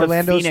it's an not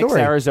Orlando the Phoenix,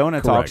 story,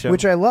 Arizona talk show,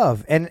 which I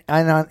love. And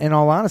in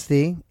all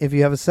honesty, if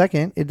you have a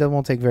second, it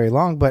won't take very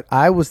long. But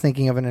I was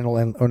thinking of an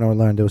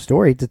Orlando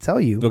story to tell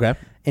you,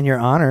 in your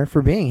honor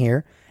for being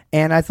here.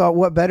 And I thought,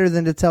 what better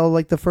than to tell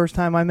like the first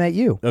time I met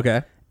you?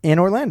 Okay. In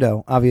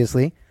Orlando,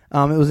 obviously.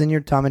 It was in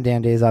your Tom and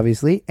Dan days,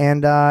 obviously.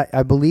 And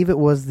I believe it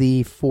was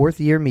the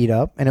 4th year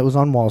meetup, and it was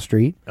on Wall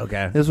Street.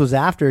 Okay. This was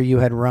after you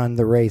had run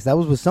the race. That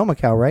was with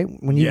Somacal, right?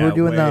 When you were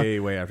doing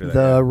way after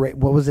that.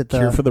 What was it?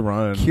 Cure for the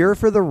Run. Cure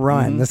for the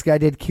Run. Mm-hmm. This guy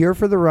did Cure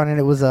for the Run, and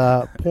it was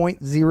a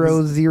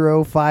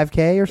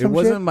 0.005K or something. It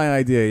wasn't my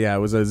idea. Yeah, it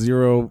was a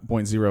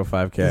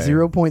 0.05K.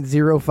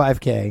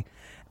 0.05K.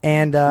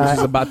 And which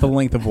is about the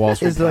length of Wall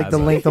Street. It's like the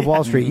length of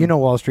Wall Street. You know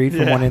Wall Street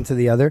from one end to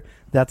the other.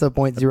 That's a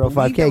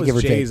 0.05K, give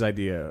or take. Jay's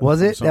idea.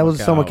 Was it? That was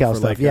Somacal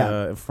stuff.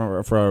 Like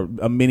for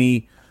a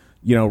mini,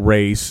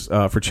 race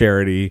for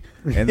charity.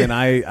 And then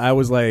I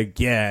was like,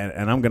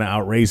 and I'm gonna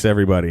outrace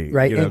everybody.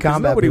 Right. In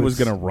combat nobody boots.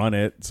 was gonna run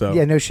it. So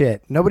yeah, no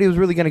shit. Nobody was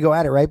really gonna go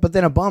at it, right? But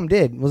then a bum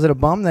did. Was it a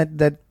bum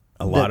that?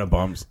 A lot of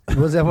bums.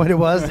 Was that what it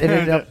was? It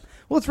ended up.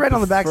 Well, it's right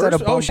on the backside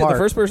of Bum Oh shit! Park. The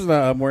first person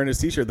I'm wearing his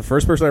T-shirt. The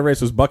first person I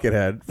raced was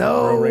Buckethead.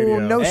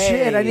 No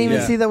shit! I didn't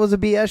even see that was a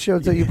BS show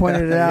until you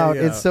pointed it out.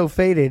 Yeah. It's so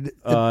faded.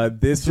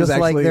 This just was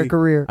actually, like their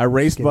career. I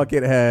raced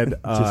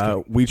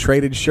Buckethead. We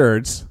traded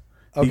shirts.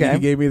 Okay. He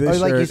gave me this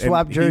shirt. Like you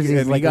swapped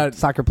jerseys like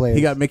soccer players.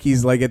 He got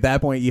Mickey's. Like at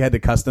that point, you had to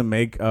custom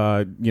make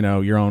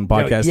your own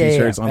podcast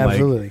T-shirts on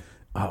absolutely.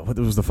 What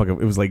was the fuck? It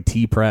was like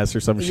T-Press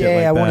or some shit like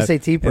that. Yeah, I want to say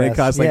T-Press. And it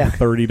cost like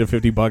 $30 to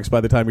 $50 by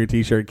the time your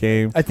T-shirt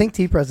came. I think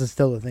T-Press is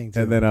still a thing,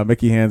 too. And then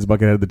Mickey hands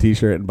Buckethead the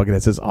T-shirt, and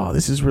Buckethead says, "Oh,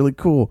 this is really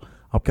cool.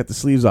 I'll cut the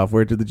sleeves off,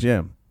 wear it to the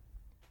gym."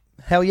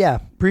 Hell yeah.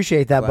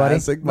 Appreciate that, buddy.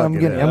 I'm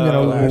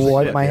gonna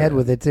wipe my head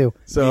with it, too.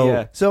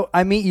 So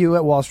I meet you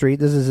at Wall Street.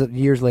 This is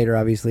years later,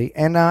 obviously.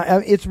 And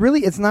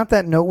it's not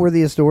that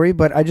noteworthy a story,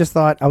 but I just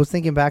thought, I was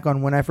thinking back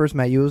on when I first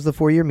met you. It was the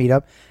 4-year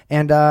meetup.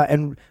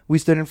 And we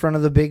stood in front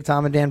of the big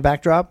Tom and Dan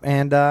backdrop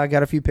and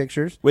got a few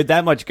pictures. With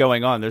that much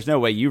going on, there's no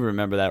way you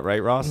remember that,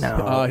 right, Ross?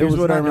 No. Here's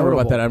what I remember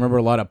about that. I remember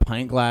a lot of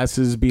pint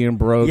glasses being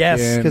broken.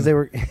 Yes, because they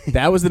were...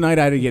 That was the night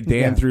I had to get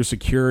Dan through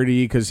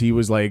security because he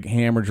was like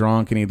hammer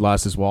drunk and he'd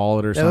lost his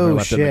wallet or something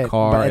left in the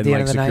car. And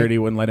like security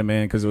wouldn't let him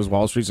in because it was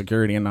Wall Street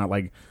security and not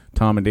like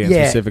Tom and Dan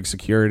specific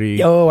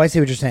security. Oh, I see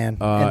what you're saying.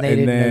 And they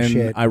didn't know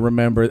shit. I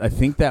remember, I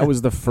think that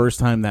was the first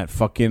time that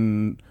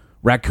fucking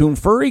raccoon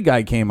furry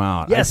guy came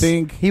out. Yes, I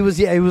think he was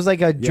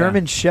like a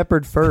German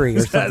Shepherd furry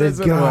or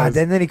something. God,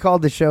 and then he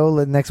called the show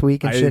the next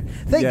week and shit.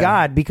 Thank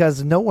God,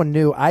 because no one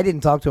knew. I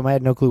didn't talk to him. I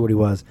had no clue what he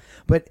was.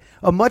 But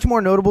a much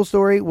more notable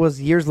story was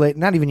years later,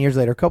 not even years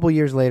later, a couple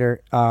years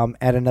later,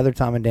 at another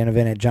Tom and Dan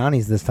event at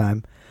Johnny's this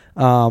time.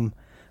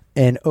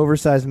 An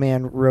oversized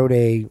man rode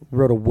a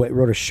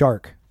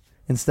shark.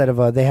 Instead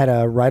of they had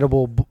a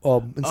rideable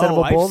instead of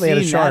a bull, they had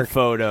a shark. That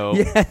photo.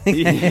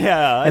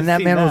 Yeah, and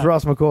that man was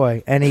Ross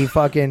McCoy, and he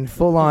fucking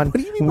full on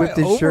whipped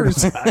his shirt.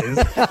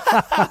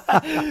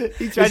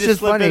 He tried to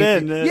slip it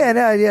in.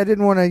 I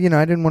didn't want to,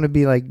 I didn't want to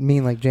be like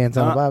mean like Jan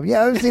Silent Bob.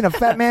 Yeah, I've seen a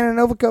fat man in an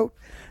overcoat.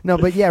 No,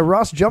 but yeah,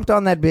 Ross jumped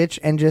on that bitch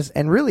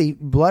and really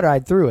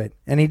blood-eyed through it,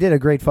 and he did a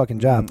great fucking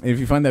job. If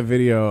you find that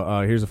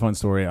video, here's a fun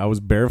story. I was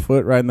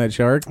barefoot riding that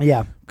shark.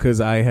 Yeah,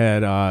 because I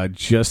had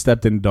just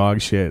stepped in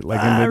dog shit. Like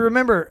I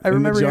remember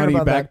in the Johnny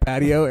about back that.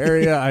 patio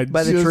area.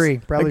 By the tree,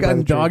 probably. I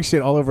got dog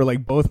shit all over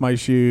like both my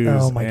shoes.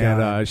 Oh my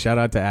god! And shout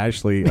out to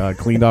Ashley,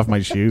 cleaned off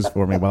my shoes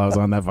for me while I was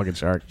on that fucking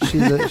shark.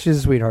 She's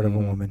a sweetheart of a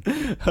woman.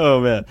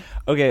 Oh man.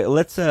 Okay,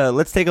 let's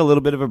take a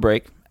little bit of a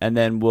break, and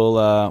then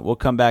we'll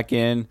come back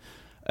in.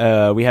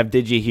 We have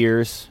Digi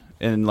Hears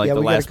in the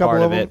last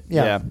part of it.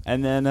 Yeah.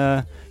 And then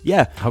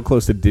How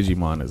close to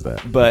Digimon is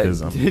that? But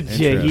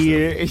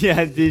Digimon.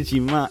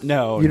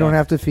 No. You don't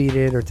have to feed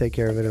it or take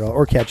care of it at all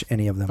or catch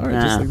any of them. All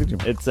right, just like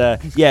Digimon. It's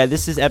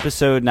this is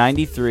episode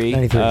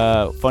 93.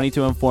 Funny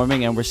to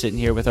Informing, and we're sitting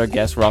here with our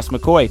guest Ross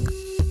McCoy.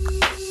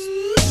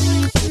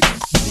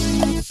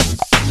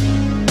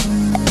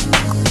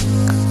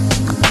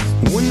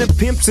 When the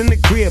pimps in the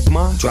crib,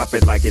 ma. Drop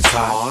it like it's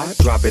hot.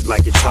 Drop it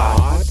like it's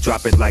hot.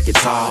 Drop it like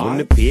it's hot. When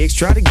the pigs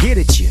try to get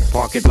at you,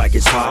 park it like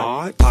it's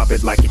hot. Pop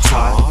it like it's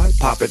hot.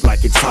 Pop it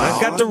like it's hot.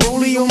 I got the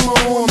rollie on my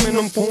arm and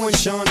I'm pouring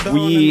Sean Don.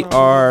 We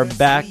are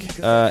back,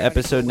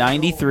 episode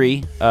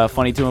 93,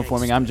 Funny to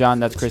Informing. I'm John,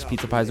 that's Chris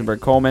Pizza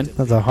Peisenberg Coleman.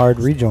 That's a hard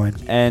rejoin.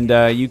 And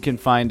you can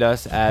find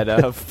us at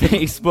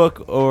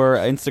Facebook or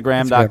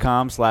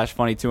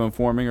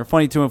Instagram.com/funny2informing or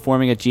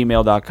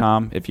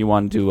funny2informing@gmail.com if you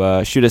want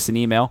to shoot us an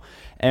email.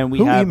 And we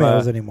Who have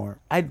emails anymore?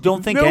 I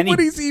don't think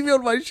Nobody's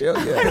emailed my show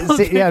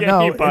yet.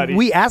 anybody.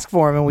 We ask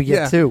for them and we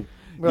get two.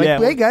 We're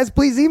like, hey guys,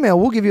 please email.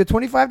 We'll give you a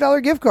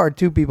 $25 gift card.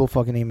 2 people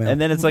fucking email.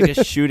 And then it's like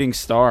a shooting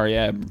star.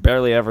 Yeah, it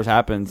barely ever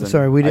happens. And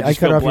Sorry, I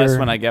cut off blessed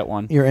when I get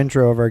one. Your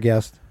intro of our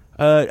guest.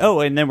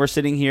 And then we're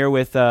sitting here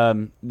with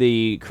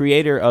the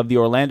creator of the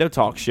Orlando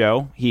Talk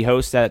Show. He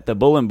hosts at the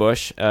Bull and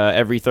Bush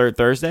every third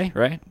Thursday,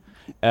 right?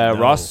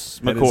 Ross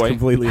McCoy. That is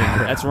completely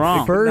incorrect. That's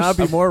wrong. Could not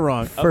be more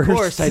wrong. Of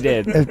course I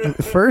did.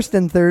 First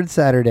and third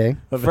Saturday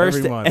Of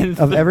every month.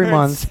 of every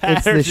month.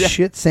 It's the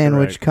Shit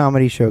Sandwich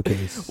Comedy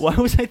Showcase. Why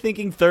was I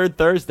thinking third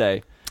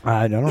Thursday?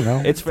 I don't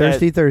know. It's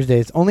Thirsty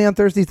Thursdays. Only on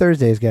Thirsty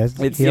Thursdays, guys.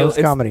 He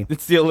hosts comedy.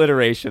 It's the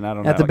alliteration. I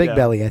don't know. At the Big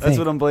Belly, I think. That's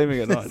what I'm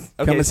blaming it on. Okay.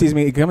 Come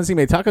and see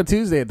me Taco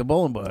Tuesday at the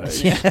Bull and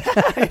Bush.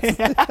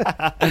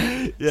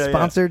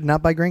 Sponsored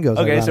not by Gringos.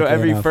 Okay, so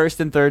every enough. first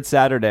and third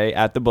Saturday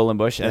at the Bull and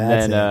Bush, and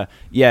That's then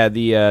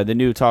the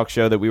new talk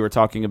show that we were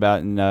talking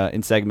about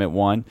in segment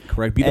 1.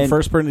 Correct. Be the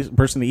first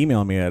person to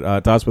email me at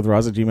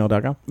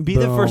totswithross@gmail.com. Be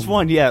the first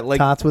one, yeah.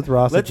 Like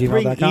totswithross@gmail.com. Let's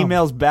bring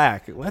emails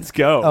back. Let's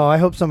go. Oh, I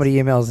hope somebody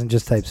emails and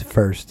just types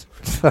first.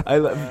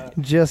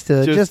 just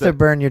to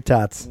burn your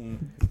tots.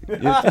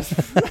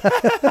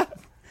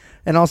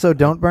 And also,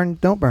 don't burn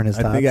his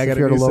tots. I think I got if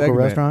you're at a new local segment.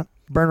 restaurant.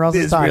 Burn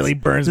Ross's This tots. really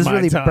burns this my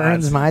really tots.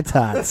 burns my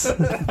tots.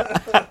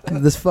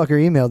 This fucker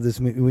emailed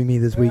me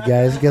this week,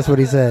 guys. Guess what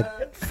he said?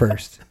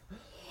 First.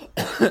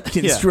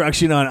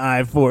 Construction on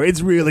I-4. It's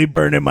really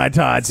burning my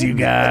tots, you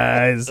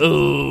guys.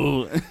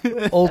 Ooh.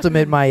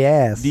 Ultimate my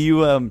ass. Do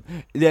you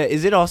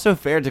is it also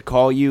fair to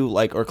call you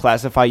or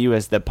classify you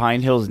as the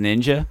Pine Hills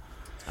Ninja?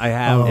 I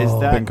have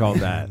that- been called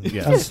that.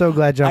 Yes. I'm so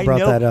glad John I brought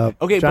know- that up.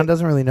 okay, John but-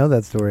 doesn't really know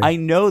that story. I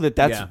know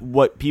that's Yeah.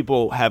 what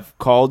people have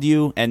called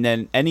you, and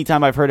then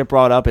anytime I've heard it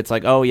brought up, it's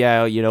like, oh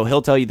yeah,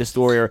 he'll tell you the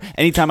story. Or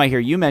anytime I hear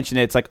you mention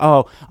it, it's like,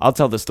 oh, I'll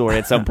tell the story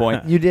at some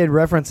point. You did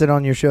reference it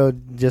on your show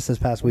just this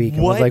past week.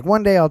 And was What- like,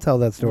 one day I'll tell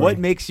that story. What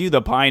makes you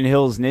the Pine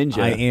Hills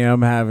Ninja? I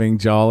am having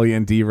Jolly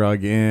and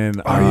D-Rug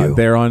in. Are you?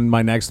 They're on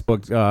my next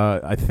book,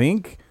 I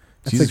think.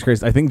 Jesus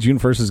Christ. I think June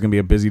 1st is going to be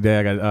a busy day.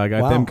 I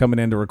got Wow. them coming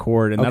in to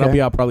record, and that'll Okay.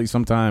 be out probably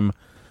sometime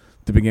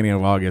the beginning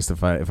of August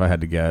if I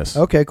had to guess.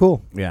 Okay,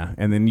 cool. Yeah,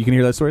 and then you can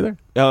hear that story there.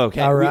 Oh,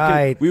 okay. All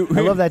right.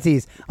 I love that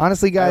tease.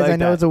 Honestly, guys, like I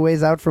know that. it's a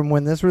ways out from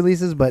when this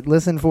releases, but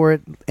listen for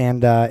it,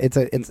 and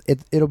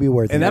it'll be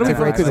worth it. And that'll be It's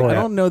a fun great because story. I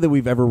don't know that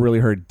we've ever really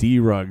heard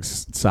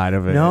D-Rug's side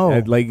of it. No.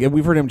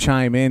 We've heard him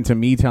chime in to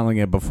me telling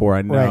it before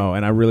I know, Right.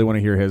 and I really want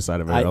to hear his side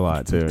of it a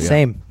lot too.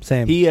 Yeah.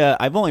 Same.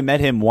 I've only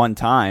met him one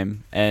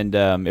time, and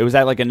it was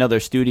at another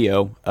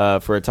studio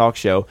for a talk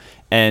show,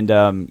 and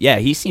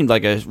he seemed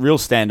like a real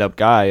stand-up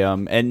guy.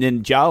 And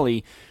then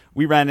Jolly,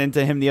 we ran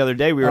into him the other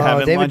day. We were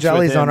having David lunch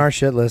Jolly's with him. on our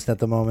shit list at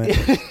the moment.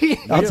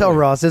 I'll tell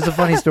Ross. It's a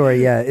funny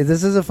story. Yeah,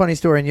 this is a funny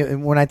story,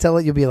 and when I tell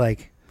it, you'll be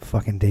like,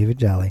 "Fucking David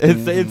Jolly."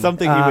 It's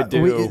something he would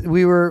do.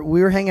 We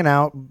were hanging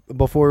out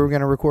before we were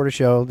going to record a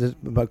show just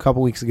about a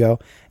couple weeks ago,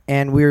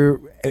 and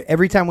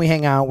every time we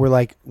hang out, we're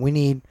like,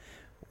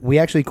 we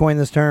actually coined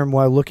this term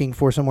while looking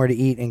for somewhere to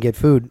eat and get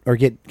food, or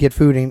get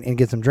food and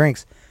get some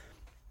drinks.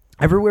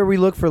 Everywhere we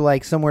look for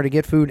somewhere to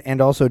get food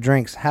and also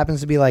drinks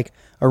happens to be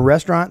a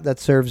restaurant that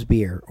serves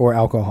beer or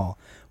alcohol.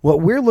 What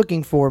we're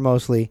looking for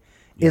mostly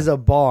is a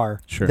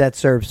bar that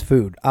serves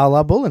food, a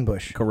la Bull and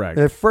Bush. Correct.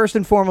 They're first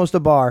and foremost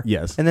a bar.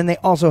 Yes. And then they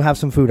also have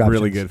some food options.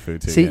 Really good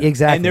food, too, See, yeah.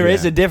 exactly. And there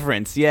is a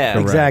difference. Yeah.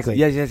 Correct. Exactly.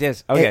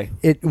 Yes. Okay.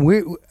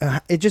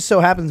 It just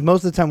so happens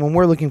most of the time when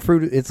we're looking for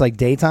food, it's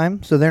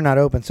daytime, so they're not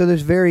open. So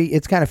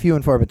it's kind of few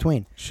and far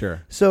between.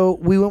 Sure. So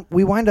we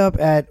wind up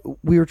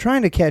we were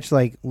trying to catch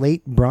late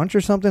brunch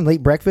or something,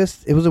 late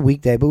breakfast. It was a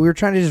weekday, but we were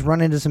trying to just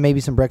run into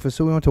maybe some breakfast.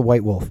 So we went to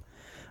White Wolf.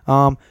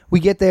 We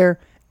get there,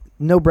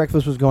 no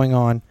breakfast was going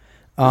on.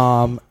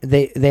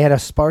 They had a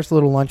sparse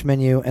little lunch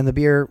menu, and the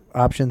beer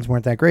options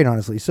weren't that great,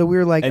 honestly. So we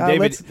were like, And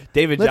let's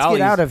David get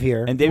Jolly's- out of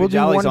here. and David we'll do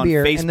Jolly's one on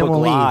beer, and then Facebook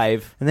we'll leave.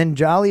 Live. And then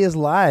Jolly is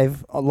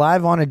live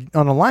on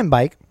a Lime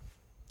bike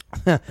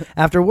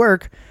after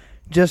work,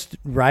 just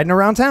riding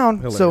around town.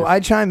 Hilarious. So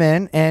I chime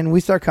in, and we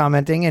start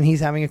commenting, and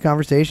he's having a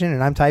conversation,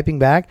 and I'm typing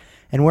back,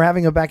 and we're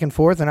having a back and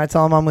forth, and I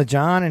tell him I'm with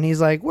John, and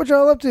he's like, what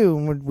y'all up to?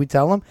 And we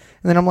tell him,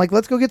 and then I'm like,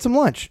 let's go get some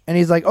lunch. And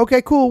he's like,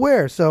 okay, cool,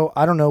 where? So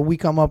I don't know, we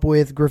come up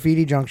with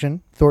Graffiti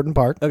Junction, Thornton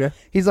Park. Okay.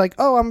 He's like,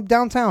 oh, I'm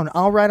downtown.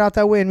 I'll ride out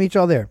that way and meet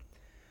y'all there.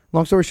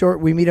 Long story short,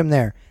 we meet him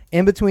there.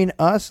 In between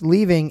us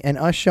leaving and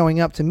us showing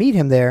up to meet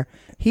him there,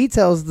 he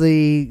tells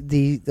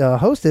the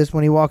hostess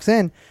when he walks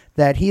in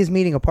that he is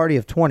meeting a party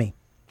of 20.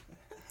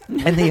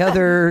 and the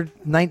other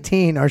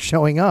 19 are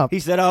showing up. He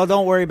said, "Oh,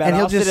 don't worry about it. And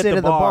he'll I'll just sit at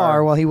the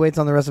bar while he waits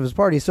on the rest of his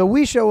party." So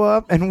we show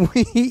up and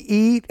we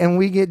eat and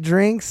we get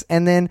drinks,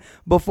 and then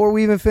before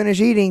we even finish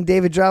eating,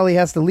 David Jolly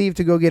has to leave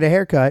to go get a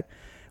haircut,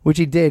 which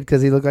he did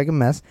because he looked like a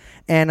mess.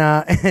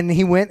 And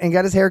he went and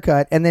got his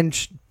haircut, and then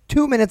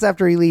 2 minutes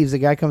after he leaves, the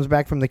guy comes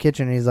back from the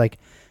kitchen and he's like,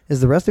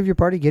 "Is the rest of your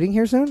party getting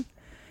here soon?"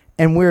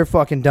 And we're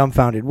fucking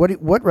dumbfounded.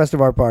 What rest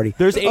of our party?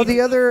 There's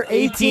the other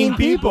 18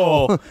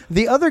 people.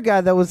 The other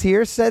guy that was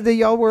here said that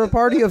y'all were a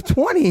party of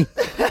 20.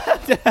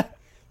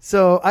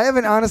 So I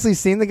haven't honestly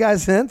seen the guy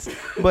since,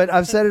 but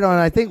I've said it on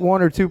I think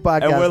 1 or 2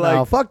 podcasts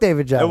now. Fuck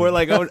David Jolly. And we're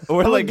like, oh,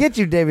 we're like, get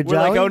you, David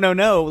Jolly. We're like, oh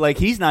no, like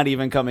he's not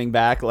even coming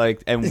back.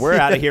 Like, and we're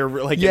out of here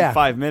like in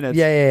 5 minutes.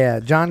 Yeah.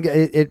 John,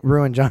 it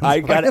ruined John's. I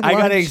got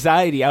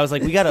anxiety. I was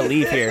like, we got to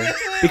leave here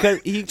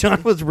because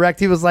John was wrecked.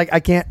 He was like, I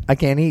can't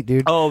eat,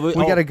 dude. We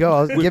got to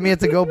go. Give me a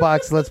to-go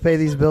box. Let's pay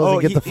these bills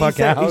and get the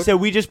fuck out. He said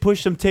we just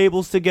pushed some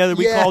tables together.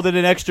 We called it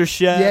an extra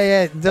chef.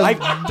 Yeah.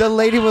 The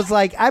lady was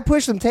like, I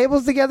pushed some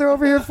tables together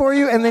over here for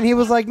you, and then he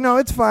was like, no,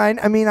 it's fine.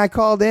 I mean, I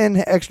called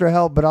in extra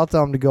help, but I'll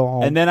tell him to go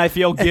home. And then I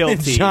feel guilty.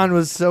 And John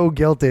was so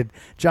guilted.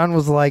 John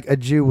was like a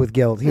Jew with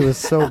guilt. He was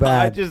so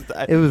bad.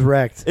 It was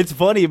wrecked. It's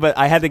funny, but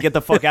I had to get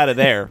the fuck out of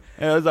there.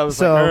 I was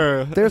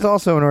so there's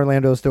also an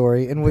Orlando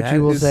story in which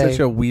you will say, such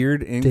a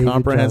weird,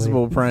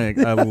 incomprehensible prank.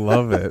 I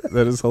love it.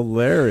 That is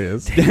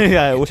hilarious.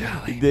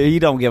 He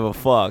don't give a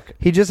fuck.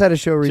 He just had a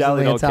show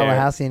recently in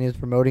Tallahassee, and he was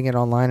promoting it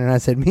online. And I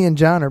said, me and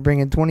John are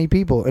bringing 20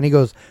 people. And he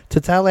goes, to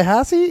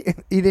Tallahassee?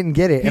 He didn't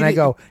get it. And I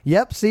go,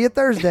 yep, see you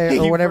Thursday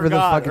or whatever the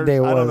fucking day it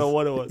was. I don't know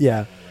what it was.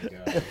 Yeah.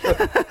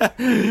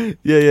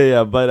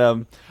 Yeah.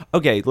 But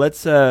okay,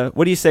 let's.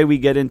 What do you say we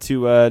get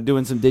into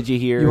doing some Did You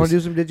Hears? You want to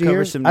do some Did You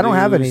Hears? I don't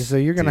have any, so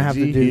you're gonna have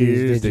to do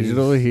these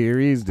digital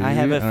hearies. I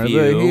have a few.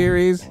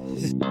 Hearies.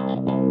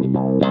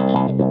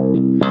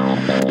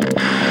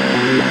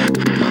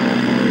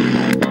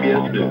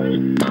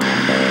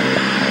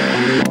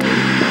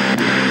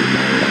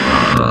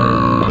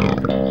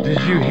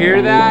 Did you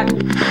hear that? Did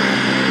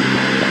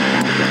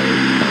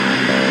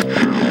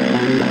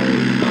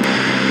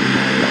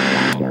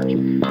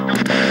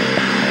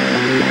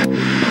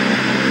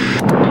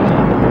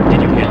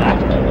you hear that?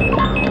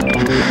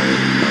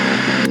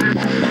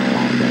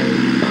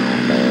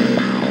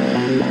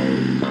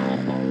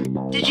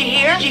 Did you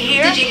hear? Did you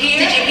hear? Did you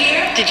hear? Did you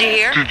hear? Did you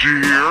hear? Did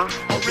you hear?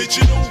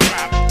 Original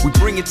rap. We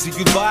bring it to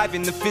you live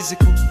in the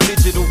physical,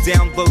 digital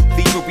download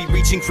fever. We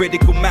reaching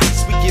critical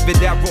mass. We give it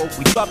that roll.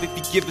 We love if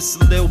you give us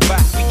a little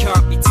back. We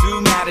can't be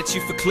too mad at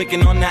you for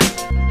clicking on that.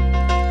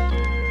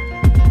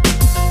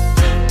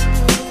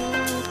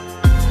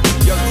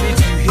 Yo, did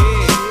you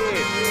hear?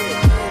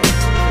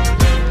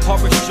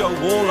 Horror show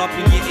all up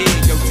in your ear.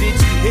 Yo, did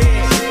you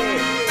hear?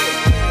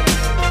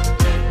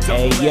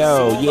 Hey,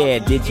 yo, yeah,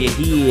 did you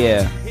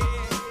hear?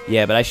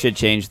 Yeah, but I should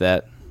change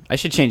that. I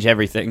should change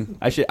everything.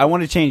 I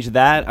want to change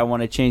that. I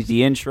want to change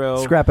the intro.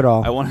 Scrap it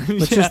all.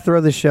 Let's just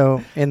throw the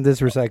show in this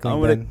recycling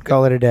bin.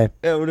 Call it a day.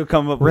 Yeah, would have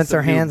come up. Rinse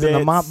our hands in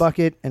the mop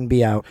bucket and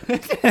be out.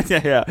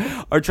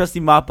 Yeah. Our trusty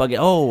mop bucket.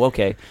 Oh,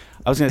 okay.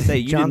 I was gonna say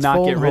you did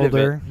not get rid of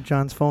it.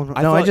 John's phone.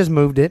 I just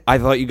moved it. I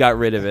thought you got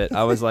rid of it.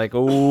 I was like,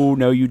 oh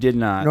no, you did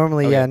not.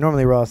 Normally, okay.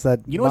 Normally Ross.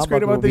 That you know what's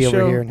great about this show?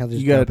 Over here and he'll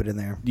just dump it in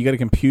there. You got a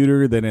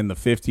computer that in the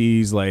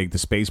 50s, like the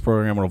space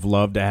program would have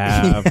loved to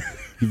have.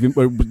 You've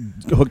been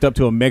hooked up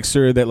to a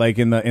mixer that, like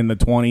in the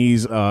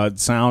 20s,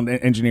 sound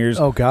engineers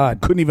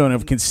couldn't even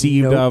have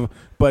conceived of.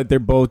 But they're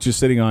both just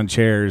sitting on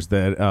chairs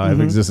that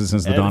have existed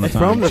since the dawn of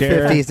time. From the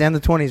 50s and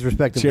the 20s,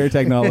 respectively. Chair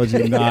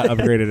technology not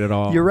upgraded at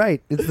all. You're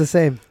right. It's the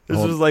same. This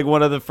was like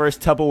one of the first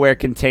Tupperware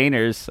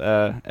containers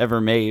ever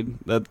made.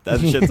 That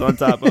shit's on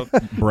top of.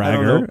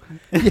 Bragger.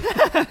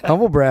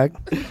 Humble brag.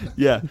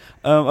 Yeah.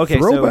 Okay,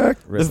 throwback.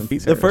 So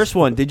the first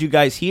one, did you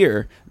guys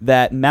hear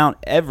that Mount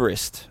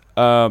Everest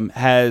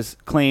has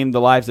claimed the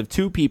lives of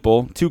 2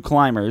 people, 2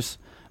 climbers,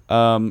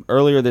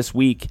 earlier this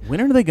week?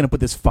 When are they going to put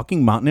this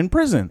fucking mountain in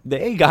prison?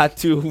 They got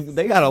to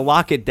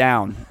lock it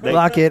down.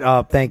 Lock it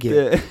up. Thank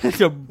you.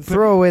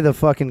 Throw away the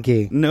fucking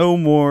key. No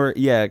more.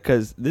 Yeah,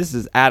 because this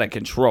is out of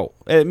control.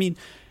 I mean,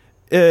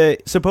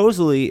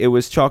 supposedly it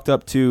was chalked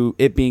up to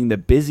it being the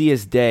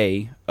busiest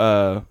day,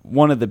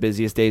 one of the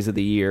busiest days of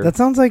the year. That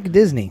sounds like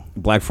Disney.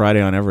 Black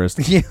Friday on Everest.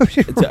 Yeah,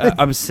 right.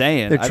 I'm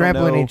saying. They're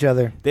trampling each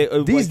other.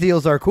 These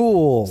deals are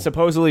cool.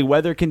 Supposedly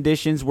weather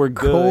conditions were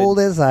good. Cold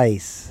as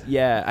ice.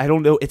 Yeah, I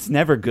don't know. It's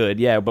never good.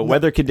 Yeah, but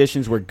weather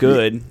conditions were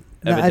good.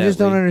 No, I just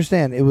don't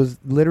understand. It was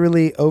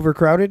literally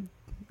overcrowded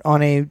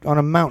on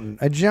a mountain,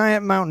 a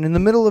giant mountain in the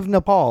middle of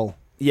Nepal.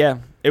 Yeah,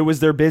 it was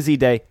their busy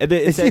day.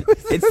 It said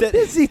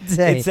busy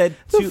day. It said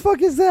the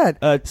fuck is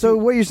that? So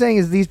what you're saying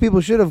is these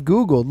people should have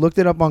looked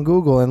it up on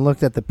Google and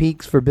looked at the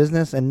peaks for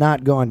business and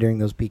not gone during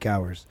those peak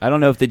hours. I don't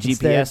know if the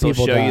GPS will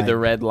show you the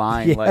red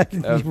line,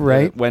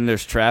 right? When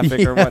there's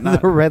traffic or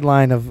whatnot. The red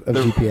line of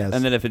GPS.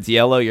 And then if it's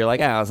yellow, you're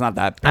like, it's not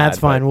that bad. That's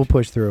fine. We'll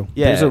push through.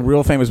 Yeah. There's a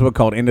real famous book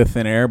called Into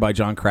Thin Air by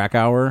John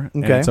Krakauer.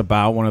 And it's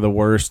about one of the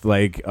worst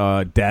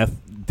death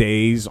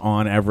days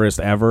on Everest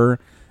ever.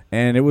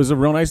 And it was a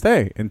real nice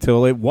day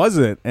until it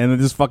wasn't, and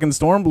this fucking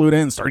storm blew in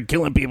and started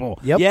killing people.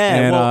 Yep. Yeah.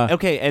 And,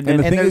 okay. And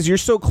the thing is, you're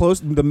so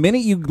close. The minute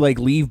you like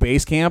leave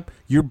base camp,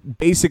 you're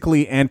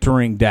basically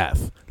entering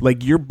death.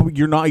 Like you're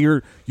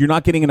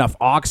not getting enough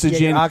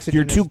oxygen. your oxygen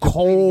You're is too depleting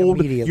cold.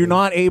 immediately. You're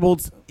not able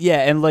to. yeah,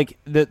 and like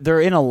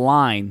they're in a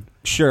line.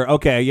 Sure.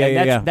 Okay. Yeah.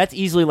 And Yeah. that's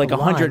easily like A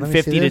line. Let me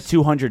 150 see to this.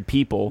 200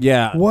 people.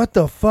 Yeah. What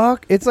the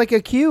fuck? It's like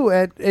a queue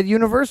at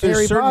Universal. There's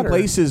Harry certain Potter.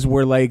 places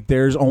where like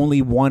there's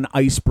only one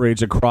ice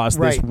bridge across this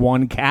Right.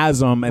 one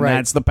chasm, and Right.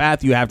 that's the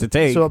path you have to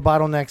take. So it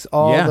bottlenecks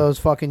all Yeah. those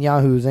fucking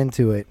yahoos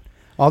into it.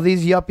 All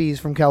these yuppies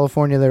from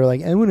California that are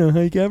like, I want to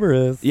hike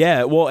Everest.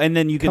 Yeah, well, and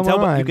then you can Come tell.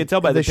 on. You can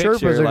tell by the Sherpas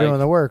picture. are like, doing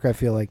the work. I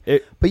feel like,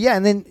 It- but yeah,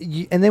 and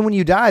then when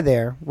you die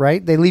there,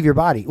 right? They leave your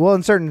body. Well,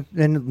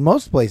 in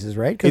most places,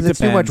 right? Because It it's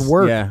too much depends,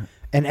 work yeah.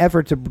 and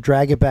effort to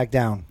drag it back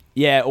down.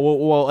 Yeah,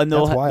 well, and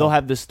That's wild. they'll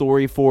have the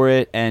story for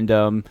it,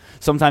 and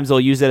sometimes they'll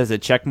use it as a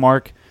check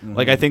mark. Mm-hmm.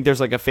 Like I think there's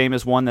like a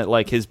famous one that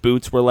like his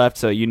boots were left,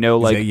 so you know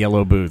Like like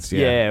yellow boots. Yeah.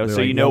 Yeah, They're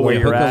so you know where you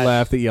you're hook at. a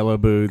left at yellow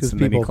boots, 'Cause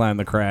and then you people- climb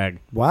the crag.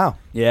 Wow,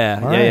 yeah,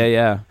 All yeah, right. yeah,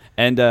 yeah.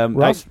 And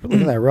Ross,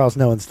 look at that, Ross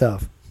knowing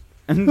stuff.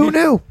 Who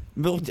knew?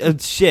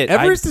 Shit,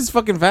 Everest is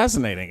fucking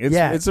fascinating.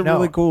 It's a no.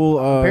 really cool.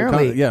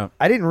 Apparently, yeah.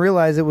 I didn't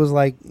realize it was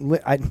like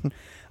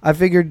I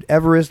figured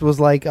Everest was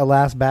like a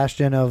last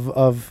bastion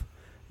of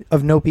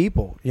no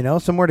people,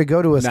 somewhere to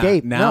go to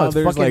escape. Now no, it's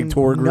there's fucking like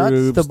tour nuts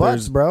groups. to butts,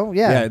 there's- bro.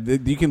 Yeah,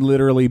 you can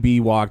literally be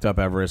walked up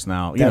Everest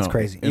now. That's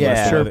crazy.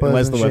 Unless, Yeah. the,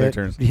 unless the Sherpas weather and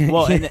turns. shit.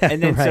 well,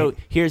 and then so Right.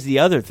 here's the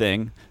other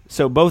thing.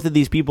 So both of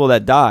these people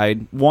that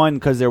died, one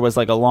because there was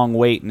like a long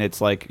wait and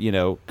it's like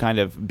kind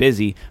of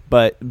busy,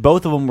 but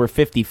both of them were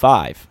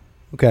 55.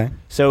 Okay.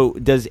 So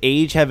does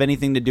age have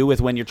anything to do with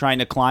when you're trying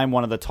to climb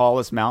one of the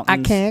tallest mountains?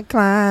 I can't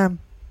climb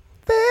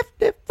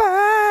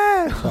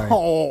 55. Sorry.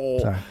 Oh.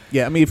 Sorry.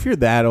 Yeah, I mean, if you're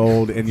that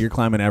old and you're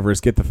climbing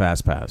Everest, get the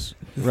fast pass,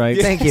 right?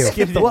 Thank you.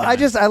 Well, I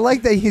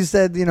like that you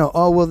said,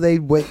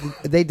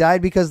 they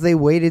died because they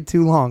waited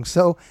too long.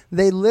 So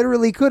they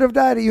literally could have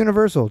died at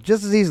Universal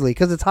just as easily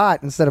because it's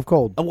hot instead of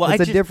cold. Well,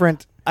 It's a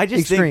different I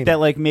just extreme. think that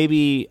like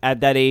maybe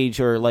at that age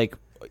or like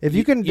if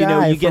you can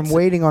die you get from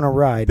waiting on a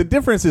ride, The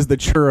difference is the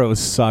churros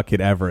suck at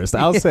Everest.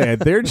 I'll say it.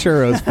 Their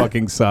churros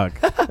fucking suck.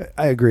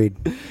 I agreed.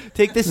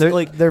 take this Their,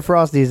 like their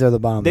Frosties are the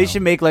bomb. they though.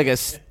 should make like a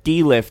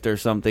ski lift or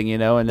something,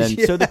 and then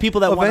so the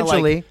people that want to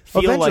Eventually- like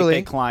feel like eventually-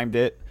 they climbed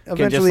it. can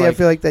Eventually, just, I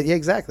feel like that. Yeah,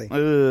 exactly.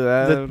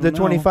 the The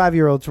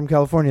 25-year-olds from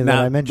California that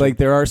Now, I mentioned. like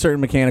there are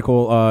certain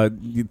mechanical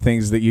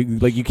things that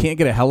you can't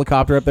get a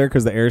helicopter up there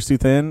because the air's too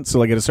thin. So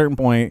like at a certain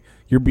point,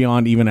 you're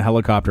beyond even a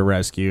helicopter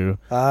rescue.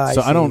 I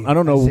So I don't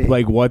know see.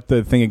 like what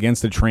the thing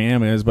against the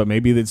tram is, but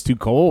maybe it's too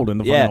cold and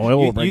the fucking oil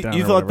will break down.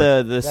 You or thought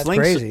whatever. the That's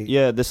slingshot,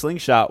 crazy. the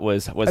slingshot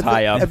was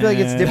high up. I feel like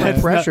it's different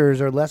Yeah.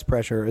 pressures or less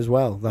pressure as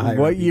well. The higher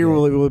What up you year get.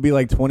 will it be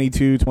like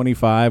 22,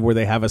 25 where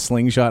they have a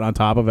slingshot on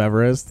top of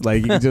Everest?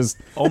 Like you can just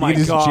Oh my you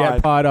can just God.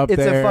 jet pod up It's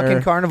there. a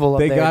fucking carnival up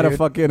They there, got a dude.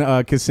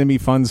 fucking Kissimmee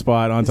fun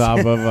spot on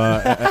top of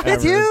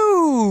It's Everest.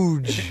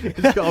 huge.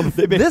 It's called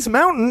This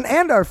mountain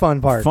and our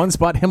fun park. Fun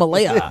Spot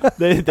Himalaya.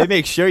 they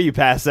make sure you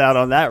pass out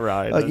on that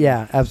ride.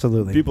 Yeah,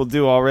 absolutely. People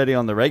do already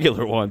on the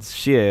regular ones.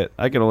 Shit,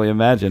 I can only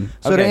imagine.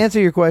 So to answer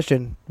your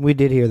question, we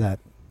did hear that.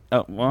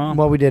 Oh, well,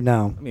 Well, we did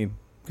now I mean,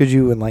 because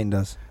you enlightened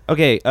us.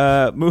 okay.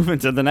 Moving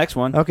to the next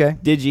one. Okay.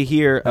 Did you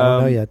hear? I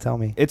don't know yet. Tell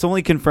me. It's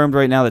only confirmed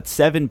right now that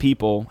 7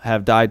 people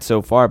have died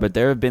so far, but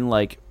there have been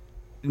like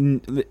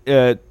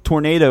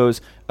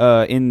tornadoes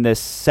in the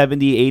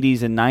 70s,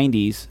 80s, and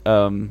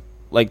 90s.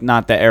 Like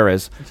not the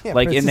eras. Yeah,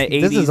 like but in the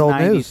this 80s, is old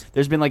 90s. news.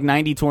 There's been like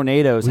 90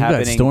 tornadoes we've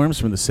happening. got storms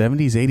from the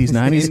 70s, 80s,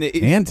 90s, In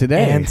the- and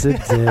today. And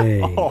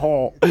today.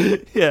 Oh,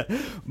 yeah.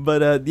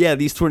 But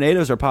these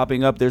tornadoes are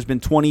popping up. There's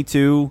been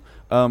 22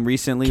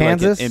 recently,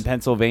 Kansas? like in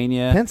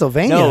Pennsylvania.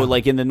 Pennsylvania? No,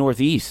 like in the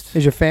Northeast.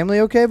 Is your family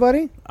okay,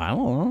 buddy? I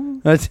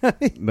don't know.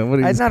 I'd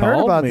Nobody's not heard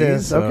called about me,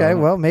 this. so Okay,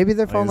 well, maybe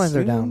their I phone lines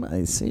are assume- down. I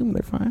assume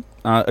they're fine.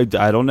 I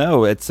don't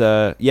know. It's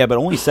but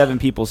only 7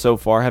 people so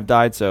far have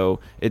died. So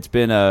it's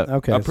been a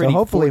Okay, a so pretty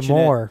hopefully fortunate-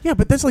 more. Yeah,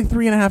 but that's like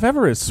 3.5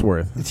 Everest's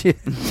worth.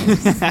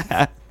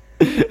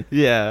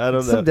 Yeah, I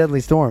don't know. Some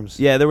deadly storms.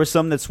 Yeah, there were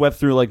some that swept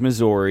through like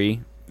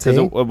Missouri because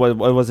See? it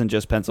wasn't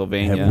just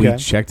Pennsylvania. Have we Okay.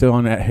 checked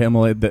on that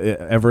Himalaya,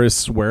 the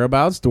Everest's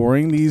whereabouts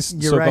during these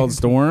You're so-called right.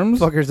 storms?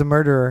 Fucker's a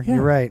murderer. Yeah.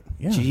 You're right.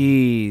 Yeah.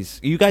 Jeez,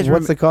 you guys.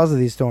 What's the cause of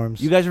these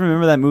storms? you guys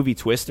remember that movie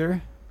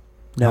Twister?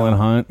 Helen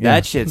Hunt. Yeah.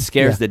 That shit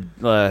scares the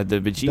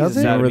bejesus Does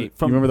it? out of Remember, me. you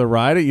remember the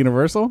ride at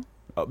Universal?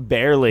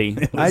 Barely.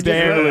 I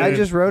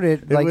just wrote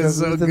it like was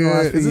so within the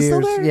last good. few Is it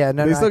still years. there? Yeah,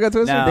 no, They no, still got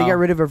Twister? No. They got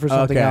rid of it for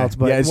something Okay. else.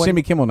 But yeah, it's when-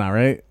 Jimmy Kimmel now,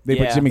 right? They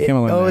Yeah. put Jimmy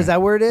Kimmel in Oh, there. is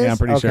that where it is? Yeah, I'm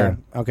pretty okay. sure.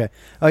 Okay.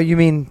 Oh, you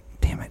mean?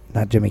 Damn it,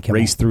 not Jimmy Kimmel.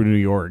 Race Through New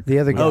York. The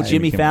other guy. Oh,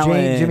 Jimmy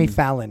Fallon. Jimmy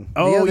Fallon.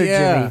 Oh, the other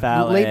yeah. Jimmy.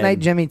 Fallon. Late night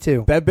Jimmy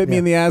too. That bit me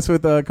in the ass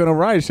with Conan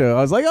O'Brien show.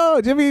 I was like, oh,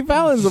 Jimmy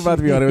Fallon's about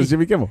to be on. It was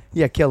Jimmy Kimmel.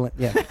 Yeah, killing.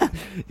 Yeah.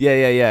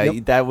 Yeah.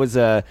 That was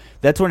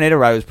that tornado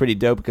ride was pretty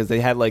dope because they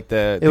had like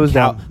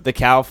the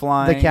cow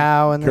flying, the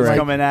cow, and was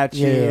coming at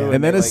you,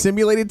 and then a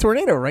simulated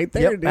tornado right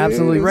there. Dude.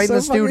 Absolutely, right in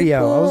the studio.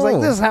 Cool. I was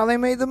like, "This is how they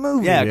made the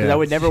movie." Yeah, because I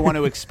would never want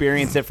to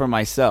experience it for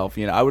myself.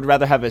 I would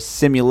rather have a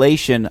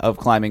simulation of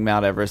climbing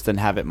Mount Everest than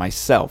have it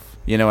myself.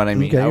 You know what I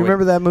mean? Okay, you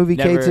remember that movie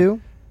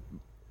K2?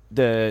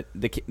 The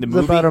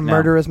movie about a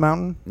murderous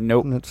mountain?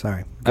 Nope. No,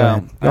 sorry. Go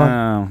ahead. Go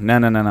on.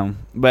 No.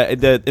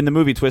 But in the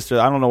movie Twister,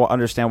 I don't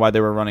understand why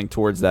they were running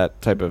towards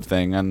that type of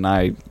thing, and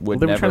I would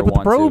they were never trying to put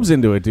want the probes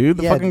into it, dude.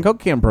 The Yeah, fucking coke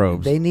can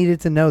probes. They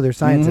needed to know they're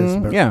scientists.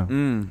 but Yeah. I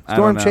Storm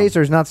don't know.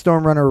 chasers, not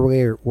storm runner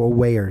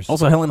weighers.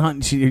 Also, Helen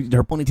Hunt,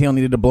 her ponytail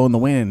needed to blow in the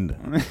wind.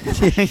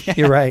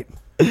 You're right.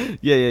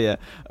 Yeah.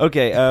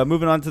 Okay,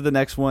 moving on to the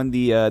next one.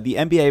 The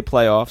NBA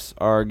playoffs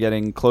are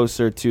getting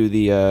closer to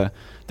the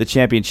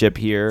championship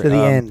here. To the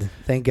end.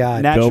 Thank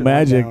God. Go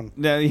Magic.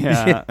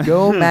 Yeah.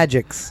 Go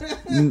Magics.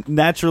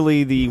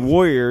 Naturally, the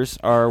Warriors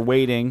are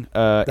waiting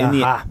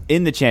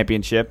in the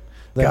championship.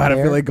 God,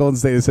 I feel like Golden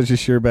State is such a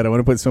sure bet. I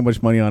want to put so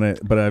much money on it,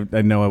 but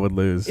I know I would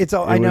lose.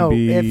 I know.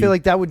 I feel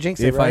like that would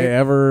jinx it, if right? I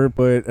ever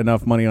put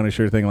enough money on a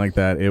sure thing like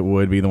that, it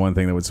would be the one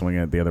thing that would swing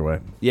it the other way.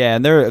 Yeah,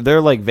 and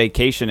they're like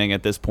vacationing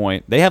at this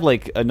point. They have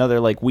like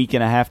another week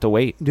and a half to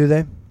wait. Do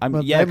they?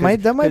 Yeah,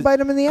 that might bite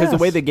them in the ass. Because the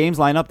way the games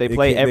line up, they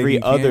play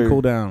every other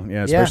cool down.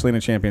 Yeah, especially in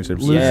the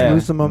championships.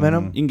 Lose some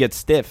momentum. You can get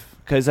stiff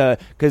because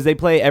they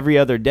play every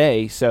other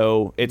day.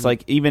 So it's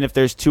like even if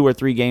there's 2 or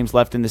 3 games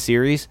left in the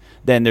series,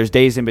 then there's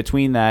days in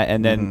between that,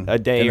 and then a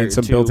day and or then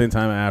some two. built-in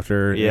time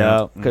after.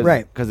 Yeah,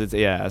 right. Because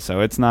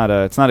so it's not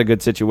a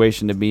good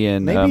situation to be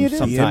in. Maybe it is.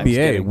 The Sometimes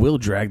NBA will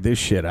drag this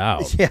shit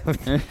out. Yeah,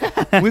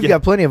 we've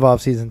got plenty of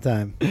off-season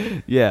time.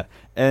 Yeah.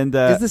 And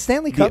is the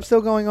Stanley Cup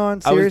still going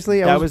on?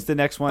 Seriously, that was the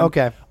next one.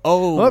 Okay.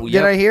 Oh,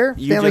 did I hear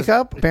Stanley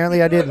Cup?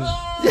 Apparently, I didn't.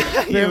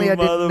 Apparently, I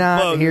did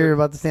not hear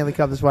about the Stanley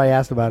Cup. That's why I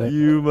asked about it.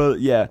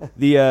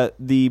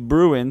 The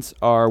Bruins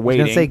are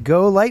waiting. I was gonna say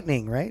go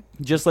Lightning, right?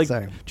 Just like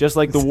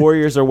the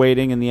Warriors are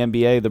waiting in the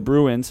NBA, the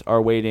Bruins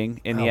are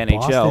waiting in the NHL.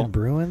 Boston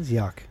Bruins,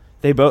 yuck.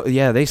 They both, they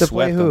to swept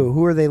play who? them.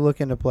 Who are they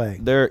looking to play?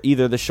 They're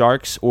either the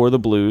Sharks or the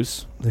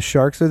Blues. The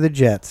Sharks or the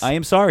Jets? I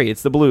am sorry,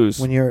 it's the Blues.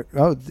 When you're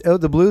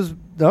the Blues.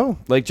 Oh,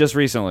 like just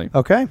recently.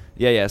 Okay.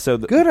 Yeah. So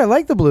good. I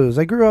like the Blues.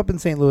 I grew up in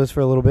St. Louis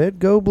for a little bit.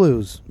 Go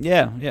Blues.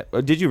 Yeah.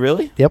 Did you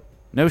really? Yep.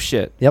 No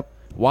shit. Yep.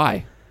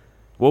 Why?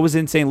 What was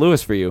in St.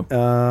 Louis for you?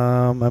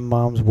 My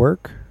mom's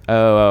work.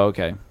 Oh,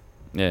 okay.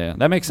 Yeah,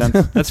 that makes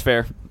sense. That's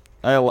fair.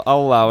 I'll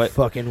allow it.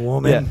 Fucking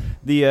woman.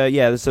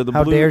 Yeah. So the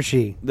how dare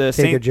she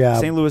take a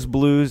job? St. Louis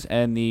Blues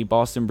and the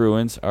Boston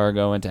Bruins are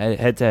going to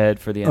head to head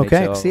for the NHL.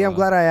 Okay. See, I'm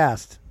glad I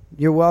asked.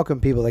 You're welcome,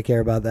 people that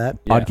care about that.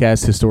 Yeah.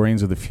 Podcast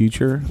historians of the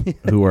future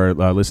who are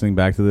listening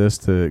back to this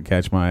to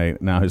catch my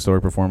now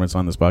historic performance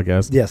on this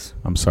podcast. Yes.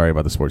 I'm sorry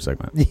about the sports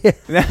segment.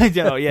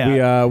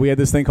 Yeah. We had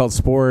this thing called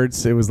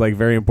sports. It was like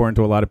very important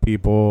to a lot of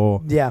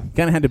people. Yeah.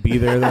 Kind of had to be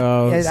there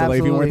though. So like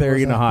if you weren't there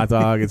was eating a hot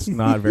dog, it's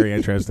not very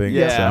interesting.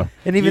 Yeah. So.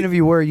 And even if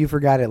you were, you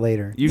forgot it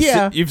later.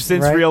 You've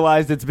since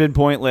realized it's been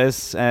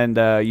pointless and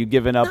you've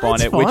given up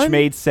on it, fun. which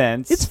made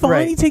sense. It's fun.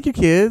 Right. You take your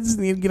kids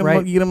and you get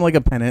them like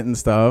a pennant and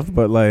stuff,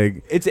 but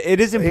like it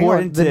is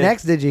important. The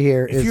next Did You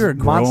Hear is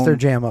Monster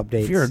Jam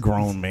updates. If you're a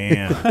grown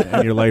man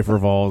and your life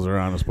revolves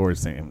around a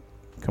sports team,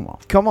 come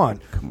on.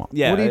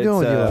 Yeah, what are you doing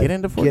with your life? Get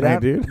into Fortnite,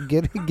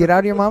 dude. Get out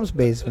of your mom's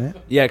basement.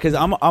 Yeah, because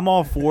I'm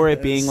all for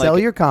it being Sell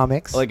your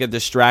comics, like a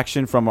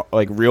distraction from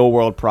like real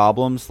world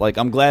problems. Like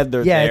I'm glad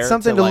they're there. Yeah, it's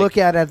something to look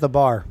at the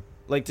bar.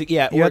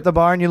 You're at the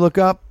bar and you look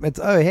up. It's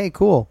hey,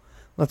 cool.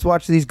 Let's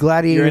watch these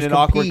gladiators. You're in an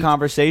awkward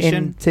conversation.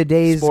 In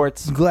today's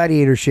sports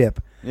gladiatorship.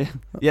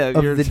 Yeah,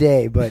 of the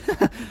day, but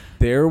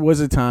there was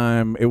a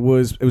time. It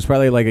was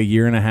probably like a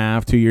year and a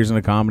half, 2 years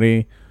into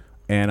comedy,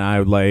 and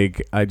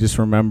I just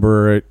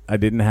remember I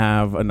didn't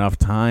have enough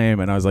time,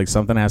 and I was like,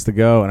 something has to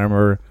go, and I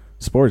remember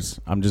sports.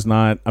 I'm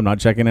not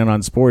checking in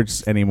on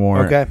sports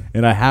anymore. Okay,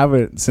 and I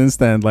haven't since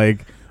then.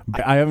 Like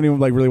I haven't even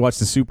like really watched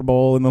the Super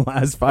Bowl in the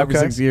last 5 or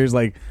 6 years.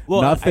 Like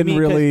nothing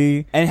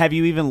really. And have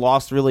you even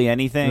lost really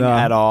anything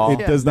at all?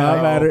 It does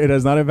not matter. It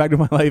has not impacted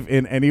my life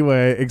in any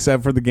way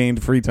except for the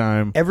gained free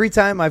time. Every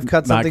time I've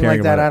cut something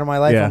like that out of my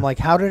life, I'm like,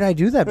 how did I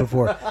do that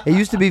before? It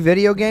used to be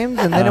video games,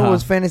 and then it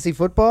was fantasy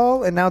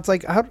football, and now it's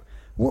like,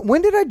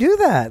 when did I do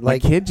that?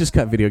 Like, my kid just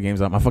cut video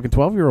games out. My fucking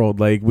 12-year-old,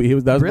 like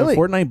that was my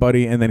Fortnite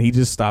buddy, and then he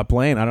just stopped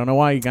playing. I don't know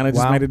why. He kind of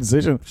just made a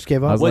decision. Just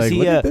gave up. Was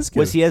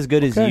he as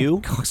good as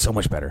you? Oh, so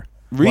much better.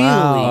 Really?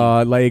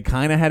 Like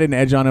kind of had an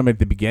edge on him at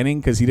the beginning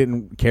because he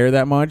didn't care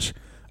that much.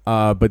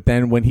 But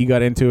then when he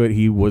got into it,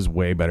 he was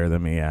way better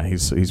than me. Yeah,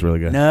 he's really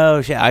good.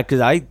 No shit,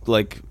 because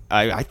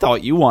I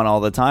thought you won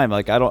all the time.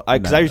 Like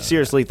because I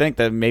seriously think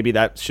that maybe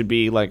that should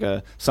be like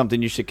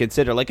something you should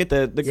consider. Like at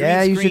the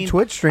green you screen, should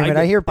Twitch stream it.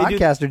 I hear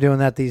podcasts are doing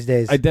that these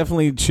days. I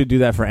definitely should do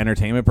that for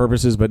entertainment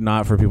purposes, but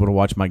not for people to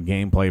watch my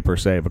gameplay per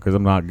se, because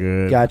I'm not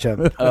good.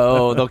 Gotcha.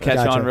 Oh, they'll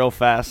catch on real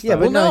fast. Yeah,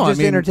 but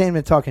just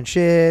entertainment, talking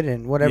shit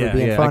and whatever,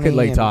 being funny. I could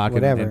like talk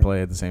whatever. and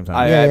play at the same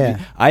time.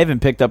 I haven't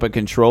picked up a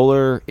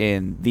controller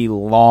in the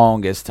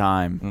longest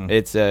time.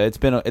 It's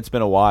been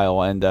a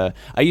while, and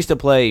I used to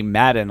play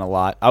Madden a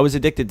lot. I was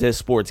addicted to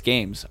sports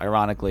games,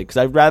 ironically, because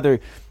I'd rather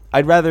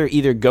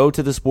either go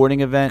to the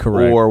sporting event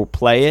or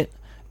play it,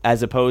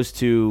 as opposed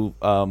to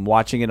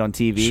watching it on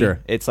TV.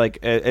 Sure. It's like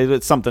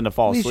it's something to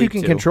fall asleep to. At least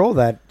you can control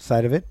that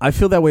side of it. I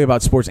feel that way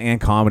about sports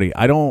and comedy.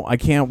 I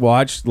can't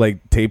watch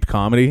like taped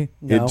comedy.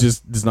 No. It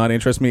just does not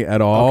interest me at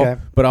all.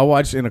 Okay. But I'll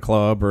watch in a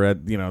club or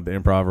at the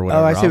Improv or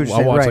whatever. Oh, I see what you're saying.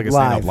 I'll watch Right, like a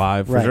stand-up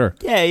live for sure.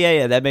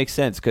 Yeah, that makes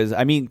sense, because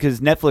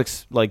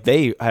Netflix, like,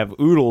 they have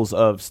oodles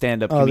of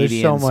stand-up comedians.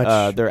 There's so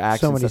much, their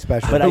acts, so many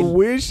specials. But I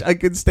wish I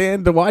could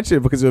stand to watch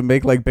it, because it would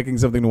make like picking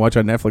something to watch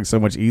on Netflix so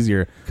much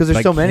easier. Because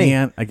there's so many.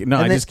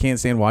 I just can't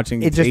stand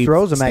watching. It just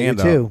throws them at you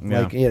too.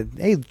 Yeah. Like,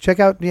 hey, check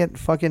out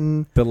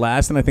fucking. The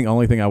last and I think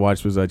only thing I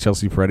watched was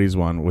Chelsea Peretti's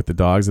one with the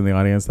dogs in the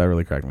audience. That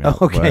really cracked me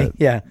up. Okay, But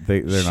yeah,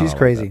 they're not she's all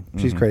crazy. like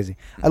that. She's crazy.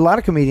 A lot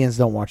of comedians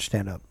don't watch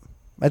stand up.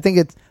 I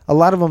think a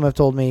lot of them have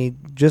told me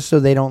just so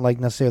they don't like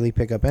necessarily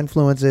pick up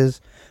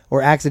influences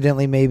or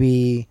accidentally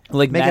maybe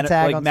like make a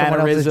tag on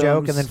someone else's joke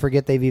mannerisms. and then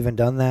forget they've even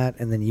done that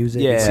and then use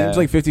it. Yeah. It seems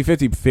like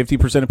 50-50.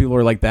 50% of people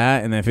are like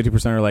that, and then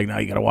 50% are like, no,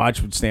 you got to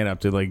watch stand up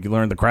to like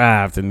learn the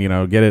craft and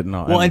get it and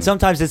all. Well, and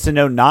sometimes it's to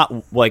know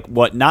not like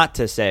what not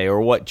to say or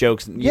what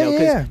jokes,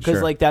 because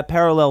Sure. like that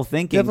parallel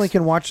thinking Definitely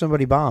can watch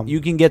somebody bomb. You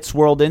can get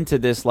swirled into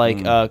this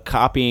like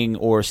copying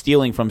or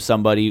stealing from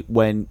somebody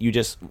when you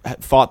just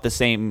thought the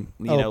same.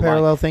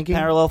 Parallel thinking.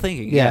 Parallel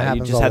thinking. Yeah, it you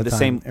happens just all had the the time.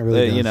 same, It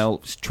really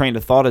does. train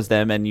of thought as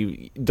them, and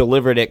you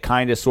delivered it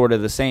kind of, sort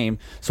of the same.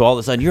 So all of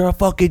a sudden, you're a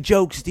fucking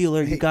joke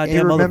stealer. You goddamn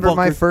you remember motherfucker.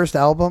 my first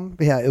album?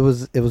 Yeah, it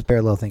was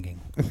parallel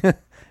thinking.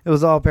 It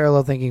was all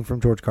parallel thinking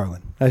from George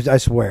Carlin. I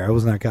swear, I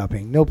was not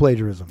copying. No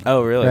plagiarism.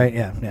 Oh, really? Right?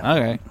 Yeah.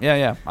 Okay.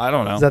 Yeah. I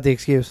don't know. Is that the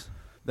excuse?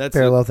 That's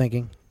parallel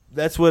thinking.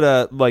 That's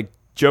what like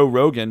Joe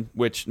Rogan,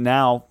 which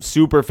now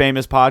super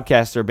famous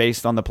podcaster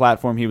based on the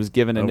platform he was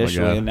given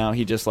initially, and now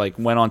he just like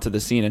went onto the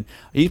scene, and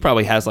he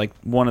probably has like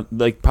one of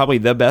like probably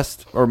the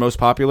best or most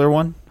popular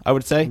one, I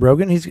would say.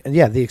 Rogan,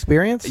 The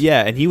Experience.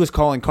 Yeah, and he was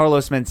calling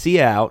Carlos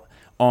Mencia out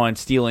on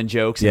stealing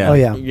jokes. Yeah.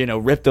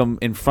 And, ripped them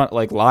in front,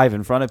 like live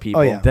in front of people.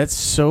 Oh yeah, that's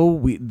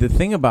so. The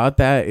thing about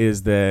that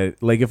is that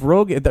like if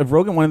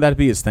Rogan wanted that to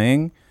be his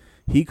thing,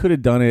 he could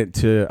have done it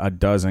to a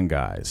dozen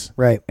guys,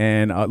 right?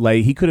 And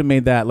like he could have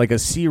made that like a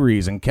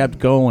series and kept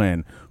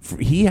going.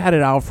 He had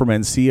it out for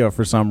Mencia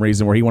for some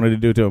reason where he wanted to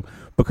do it to him,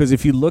 because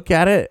if you look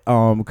at it,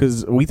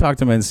 because we talked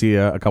to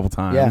Mencia a couple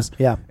times,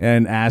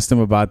 and asked him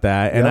about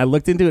that, and I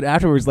looked into it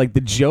afterwards. Like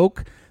the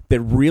joke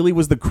that really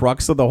was the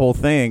crux of the whole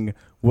thing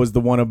was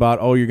the one about,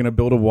 oh, you're gonna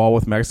build a wall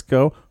with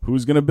Mexico.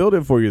 Who's gonna build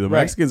it for you? The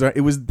Mexicans are.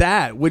 It was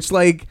that, which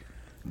like.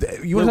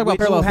 You want to talk about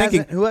parallel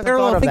thinking?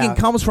 Parallel thinking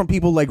comes from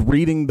people like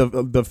reading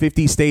the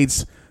 50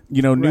 states,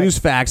 news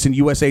facts in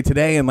USA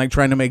Today and like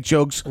trying to make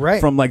jokes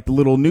from like the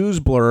little news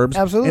blurbs.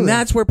 Absolutely, and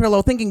that's where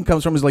parallel thinking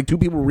comes from. Is like two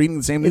people reading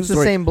the same news story.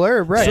 It's the same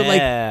blurb, right? So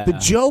like the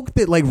joke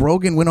that like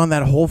Rogan went on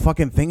that whole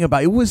fucking thing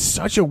about, it was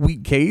such a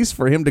weak case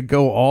for him to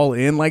go all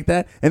in like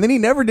that, and then he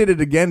never did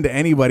it again to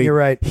anybody. You're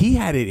right. He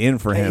had it in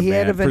for him. He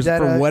had a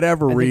vendetta for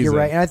whatever reason. You're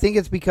right, and I think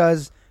it's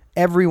because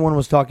everyone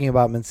was talking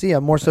about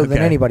Mencia more so than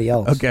anybody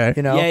else. Okay.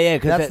 Yeah,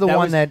 because that's the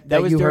one that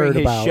was you during heard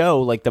his about.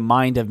 show, like the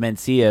Mind of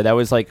Mencia. That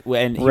was like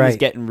when he was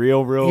getting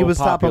real He was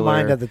popular. top of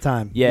mind at the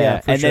time.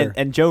 Yeah, for and sure.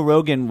 then Joe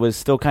Rogan was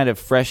still kind of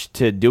fresh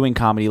to doing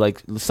comedy.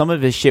 Like some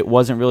of his shit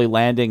wasn't really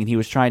landing, and he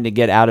was trying to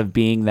get out of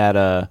being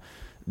that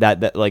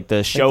like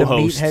the show like the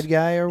host, meathead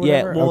guy or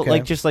whatever. Yeah, well,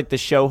 like just like the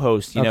show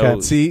host,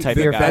 See, type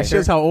Fear of guy. Factor. That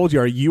shows how old you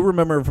are. You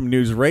remember him from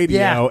News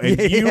Radio, and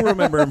you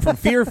remember him from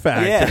Fear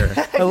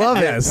Factor. I love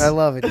it. Yes. I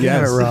love it. Yes.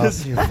 Damn it,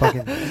 Ross. You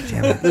fucking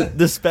damn it.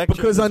 The spectrum.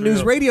 Because on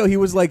News Radio, he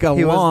was like a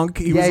lunk.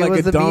 He was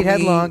like the a dummy.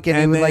 meathead lunk, and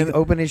he would like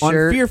open his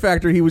shirt. On Fear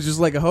Factor, he was just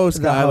like a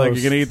host guy. Like,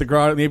 you're gonna eat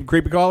the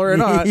creepy caller or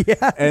not?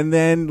 Yeah. And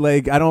then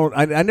like I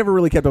never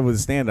really kept up with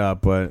his stand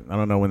up, but I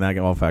don't know when that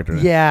all factored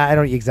in. Yeah, I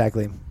don't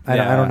exactly. I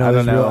don't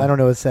know. I don't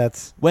know his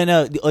sets. When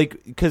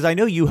because I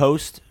know you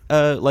host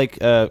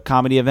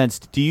comedy events.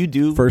 Do you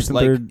do first and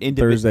third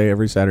Thursday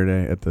every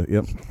Saturday at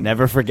the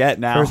Never forget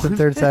now. First and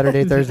third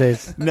Saturday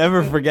Thursdays.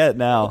 Never forget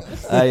now.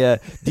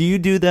 Do you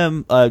do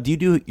them? Do you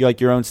do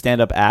like your own stand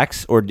up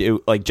acts or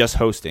do like just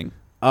hosting?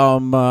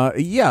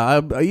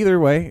 Either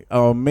way.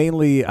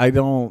 Mainly I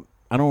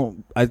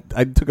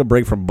took a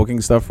break from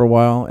booking stuff for a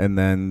while, and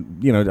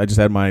then I just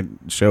had my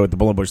show at the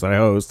Bull and Bush that I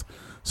host.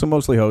 So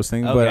mostly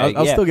hosting, but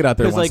I'll still get out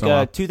there once in a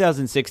while.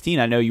 2016,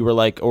 I know you were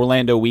like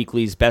Orlando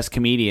Weekly's best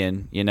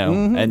comedian, and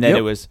then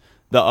it was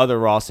the other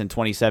Ross in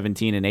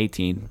 2017 and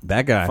 18.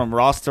 That guy. From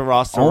Ross to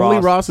Ross to Only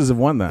Ross. Rosses have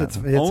won that.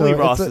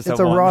 It's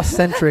a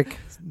Ross-centric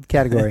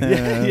category.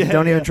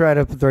 Don't even try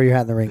to throw your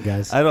hat in the ring,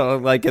 guys. I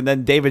don't like, and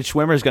then David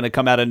Schwimmer's going to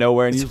come out of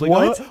nowhere, and he's like,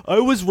 What? I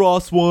was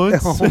Ross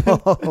once.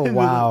 Oh,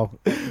 wow.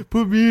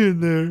 Put me in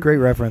there. Great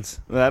reference.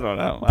 I don't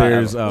know.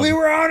 There's We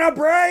were on a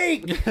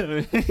break.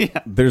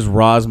 there's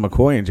Roz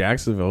McCoy in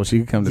Jacksonville. She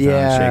could come to town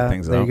and shake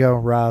things there up. you go,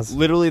 Roz.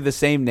 Literally the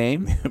same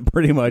name.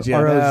 Pretty much, yeah.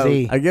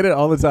 R-O-Z. I get it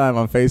all the time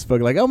on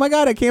Facebook. Like, oh my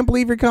god, I can't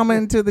believe you're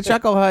coming to the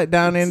Chuckle Hut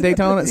down in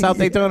Daytona, South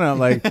Daytona. I'm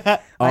like,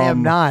 I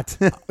am not.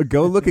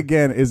 Go look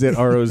again. Is it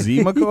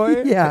R-O-Z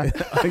McCoy? Yeah.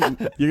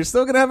 You're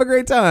still gonna have a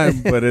great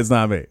time, but it's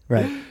not me.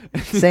 Right.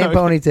 Same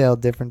ponytail,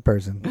 different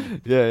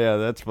person. Yeah,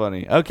 that's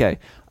funny. Okay,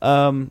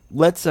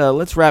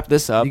 let's wrap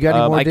this up. You got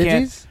any more I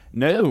can't- digis?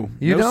 No,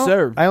 You no, don't?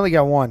 sir. I only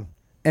got one,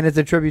 and it's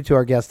a tribute to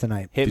our guest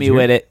tonight. Hit Did me you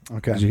with hear? it.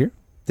 Okay. Did you hear?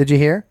 Did you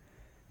hear?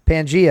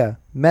 Pangea,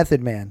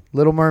 Method Man,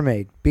 Little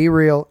Mermaid, Be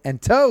Real,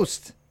 and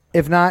Toast.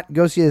 If not,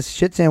 go see a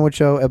shit sandwich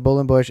show at Bull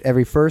and Bush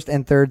every first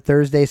and third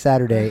Thursday,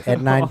 Saturday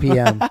at 9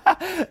 p.m.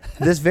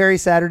 This very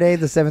Saturday,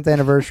 the 7th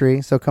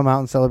anniversary. So come out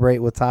and celebrate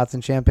with tots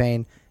and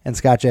champagne and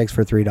Scotch eggs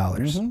for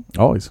 $3.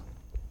 Always.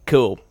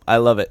 Cool. I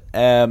love it.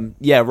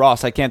 Yeah,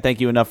 Ross, I can't thank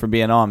you enough for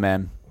being on,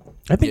 man.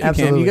 I think you can.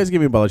 Absolutely. You guys give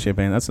me a bottle of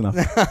champagne. That's enough.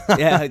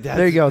 Yeah,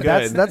 There you go.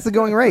 good. That's the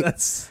going rate.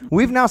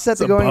 We've now set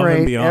the going above and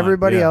rate. beyond.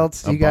 Everybody Yeah,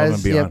 else, you above guys,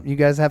 and beyond. you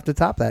guys have to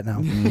top that now.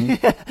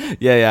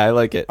 yeah, I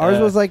like it. Ours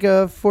was like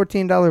a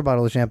 $14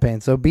 bottle of champagne.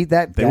 So beat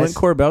that. They guys. went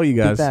Corbell, you Beat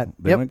guys. that.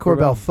 They Yep, went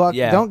Corbell. Fuck.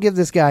 Yeah. Don't give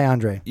this guy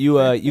Andre.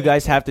 You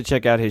guys have to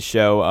check out his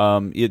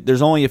show.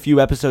 There's only a few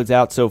episodes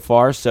out so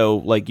far, so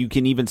like you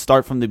can even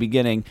start from the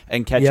beginning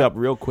and catch Yep. up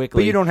real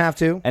quickly. But you don't have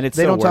to. And it's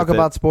they so don't talk worth it.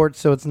 about sports,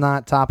 so it's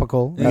not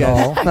topical at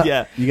all.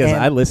 Yeah. You guys,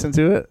 And- I listened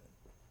to it.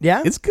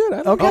 Yeah, It's good. I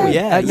like okay. Oh, it.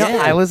 yeah, No,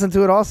 yeah. I listened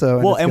to it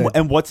also. Well, it's good.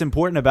 and what's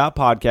important about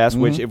podcasts,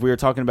 which if we were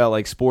talking about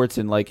like sports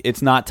and like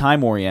it's not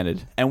time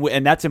oriented,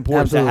 and that's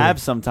important Absolutely. to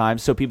have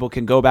sometimes, so people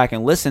can go back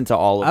and listen to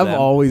all of I've them.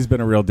 always been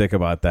a real dick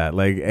about that.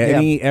 Like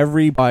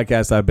every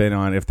podcast I've been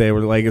on, if they were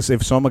like, if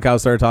Sean McCoy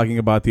started talking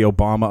about the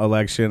Obama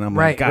election, I'm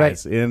Right, like,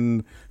 guys,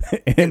 in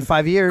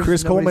 5 years,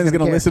 Chris nobody's Coleman's going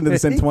to care. listen to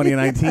this in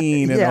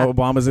 2019, Yeah. and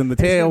Obama's in the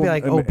It's tail. gonna be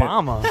like and-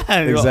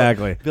 Obama.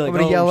 Exactly. Be like, I'm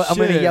gonna "Oh, yell. I'm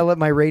gonna shit." yell at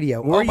my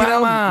radio. Or, you know,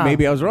 Obama.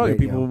 maybe I was wrong. Radio.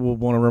 People will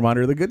want to remind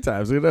her of the good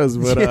times. Who knows?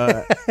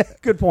 But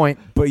Good point.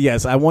 but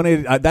yes, I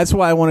wanted. That's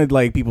why I wanted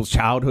like people's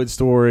childhood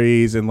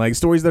stories and like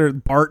stories that are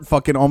Bart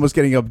fucking almost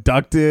getting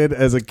abducted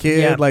as a kid,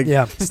 Yeah, like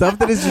yeah. stuff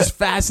that is just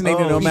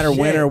fascinating, Oh, no matter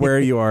when shit. or where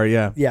you are.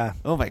 Yeah. Yeah.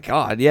 Oh my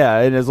god, yeah!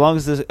 And as long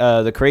as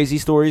the crazy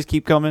stories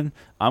keep coming,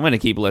 I'm gonna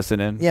keep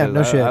listening. Yeah. 'cause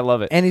No shit. I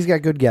love it. And he's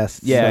got good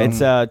guests. Yeah,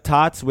 so. it's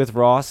Tots with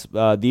Ross,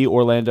 the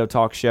Orlando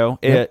talk show.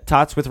 Yep.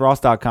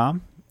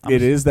 TotsWithRoss.com.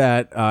 It is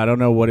that. I don't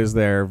know what is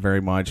there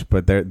very much,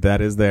 but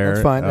that is there.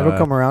 That's fine. It'll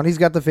come around. He's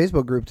got the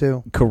Facebook group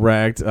too.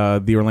 Correct.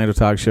 The Orlando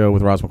Talk Show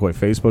with Ross McCoy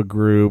Facebook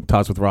group.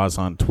 Tots with Ross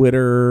on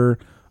Twitter.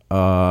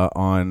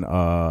 On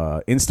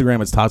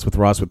Instagram, it's Tots with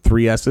Ross with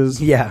 3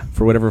 S's. Yeah.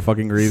 For whatever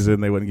fucking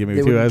reason, they wouldn't give me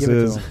They 2 wouldn't give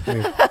it S's. to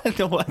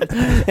him.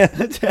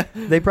 Weird.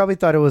 They probably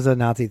thought it was a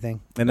Nazi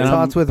thing. And then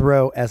Tots with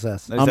row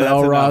SS. They I'm said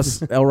L that's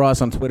Ross, L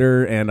Ross on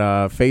Twitter and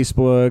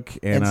Facebook,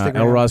 and Instagram.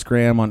 L Ross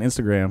Graham on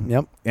Instagram.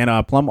 Yep.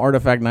 And Plum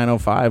Artifact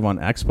 905 on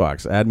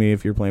Xbox. Add me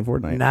if you're playing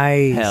Fortnite.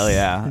 Nice. Hell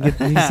yeah.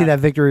 You see that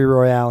Victory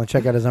Royale and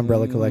check out his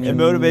umbrella It collection.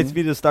 motivates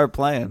me to start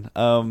playing.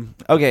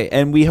 Okay,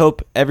 and we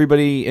hope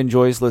everybody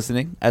enjoys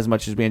listening as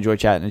much as we enjoy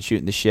chatting and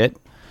shooting the shit.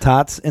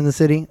 Tots in the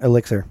city,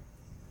 Elixir.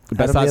 The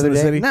best Had 'em Tots in the other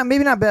day. city? Not,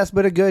 maybe not best,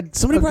 but a good.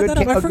 Somebody a brought good that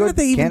up. ca- I a forgot good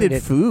they even did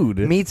candidate. food.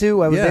 Me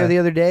too. I was Yeah. there the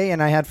other day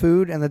and I had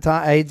food and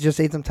I just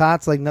ate some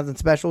tots, like nothing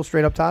special,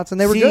 straight up tots,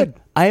 and they were See, good.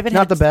 I haven't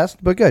Not had the best,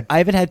 but good. I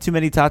haven't had too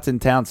many tots in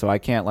town, so I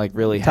can't like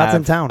really Tots have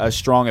in town. a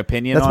strong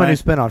opinion That's on my new it.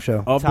 spinoff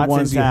show. Of the Tots in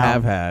ones you town.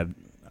 have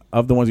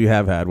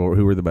had,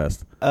 who were the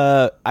best?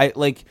 I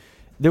like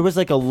there was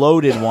like a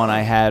loaded one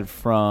I had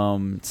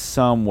from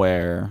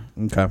somewhere.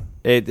 Okay.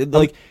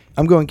 Like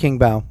I'm going King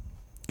Bao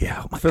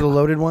Yeah. for the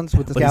loaded ones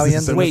with the Like, this is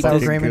scallions so and the Wait, sour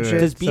does- cream and good. shit.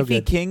 does So Beefy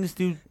good. Kings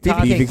do Beefy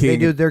tots? Kings, they King.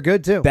 do. They're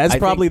good too. That's I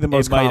probably think the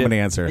most it might common have-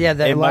 answer. yeah, It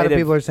a lot might of have-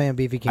 people are saying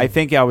Beefy King. I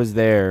think I was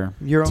there.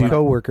 Your own Dude,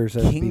 coworker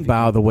says King Beefy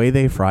Bao, the way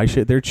they fry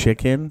shit, their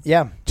chicken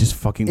Yeah, just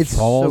fucking it's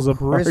falls so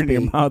apart in crispy.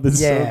 your mouth.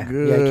 It's yeah, so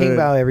good. yeah. King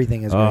Bao,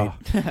 everything is Oh.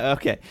 great.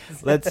 Okay,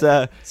 let's.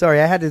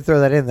 Sorry, I had to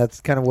throw that in.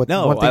 That's kind of what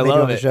No, one thing I they do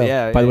love on the it. show.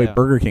 Yeah. By the way, yeah.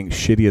 Burger King,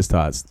 shittiest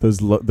tots.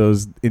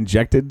 Those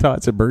injected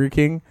tots at Burger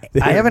King.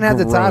 I haven't had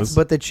the tots, gross.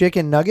 but the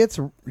chicken nuggets.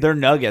 They're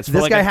nuggets. For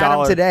This like guy a had them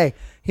dollar. today.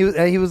 He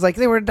was like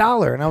they were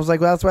 $1, and I was like,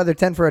 well, that's why they're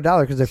 10 for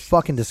 $1 because they're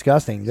fucking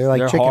disgusting. They're like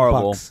They're chicken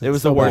horrible. pucks. It was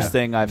It's the so worst bad.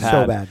 thing I've So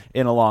had bad.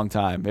 in a long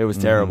time. It was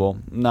terrible.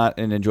 Not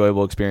an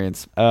enjoyable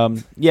experience.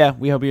 Yeah,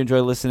 we hope you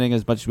enjoy listening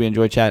as much as we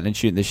enjoy chatting and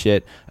shooting the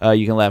shit.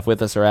 You can laugh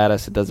with us or at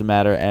us. It doesn't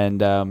matter.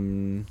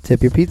 And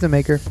Tip your pizza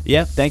maker.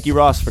 yeah, thank you,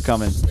 Ross, for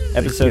coming.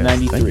 Episode Yes,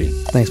 thank 93.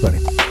 Thanks, buddy.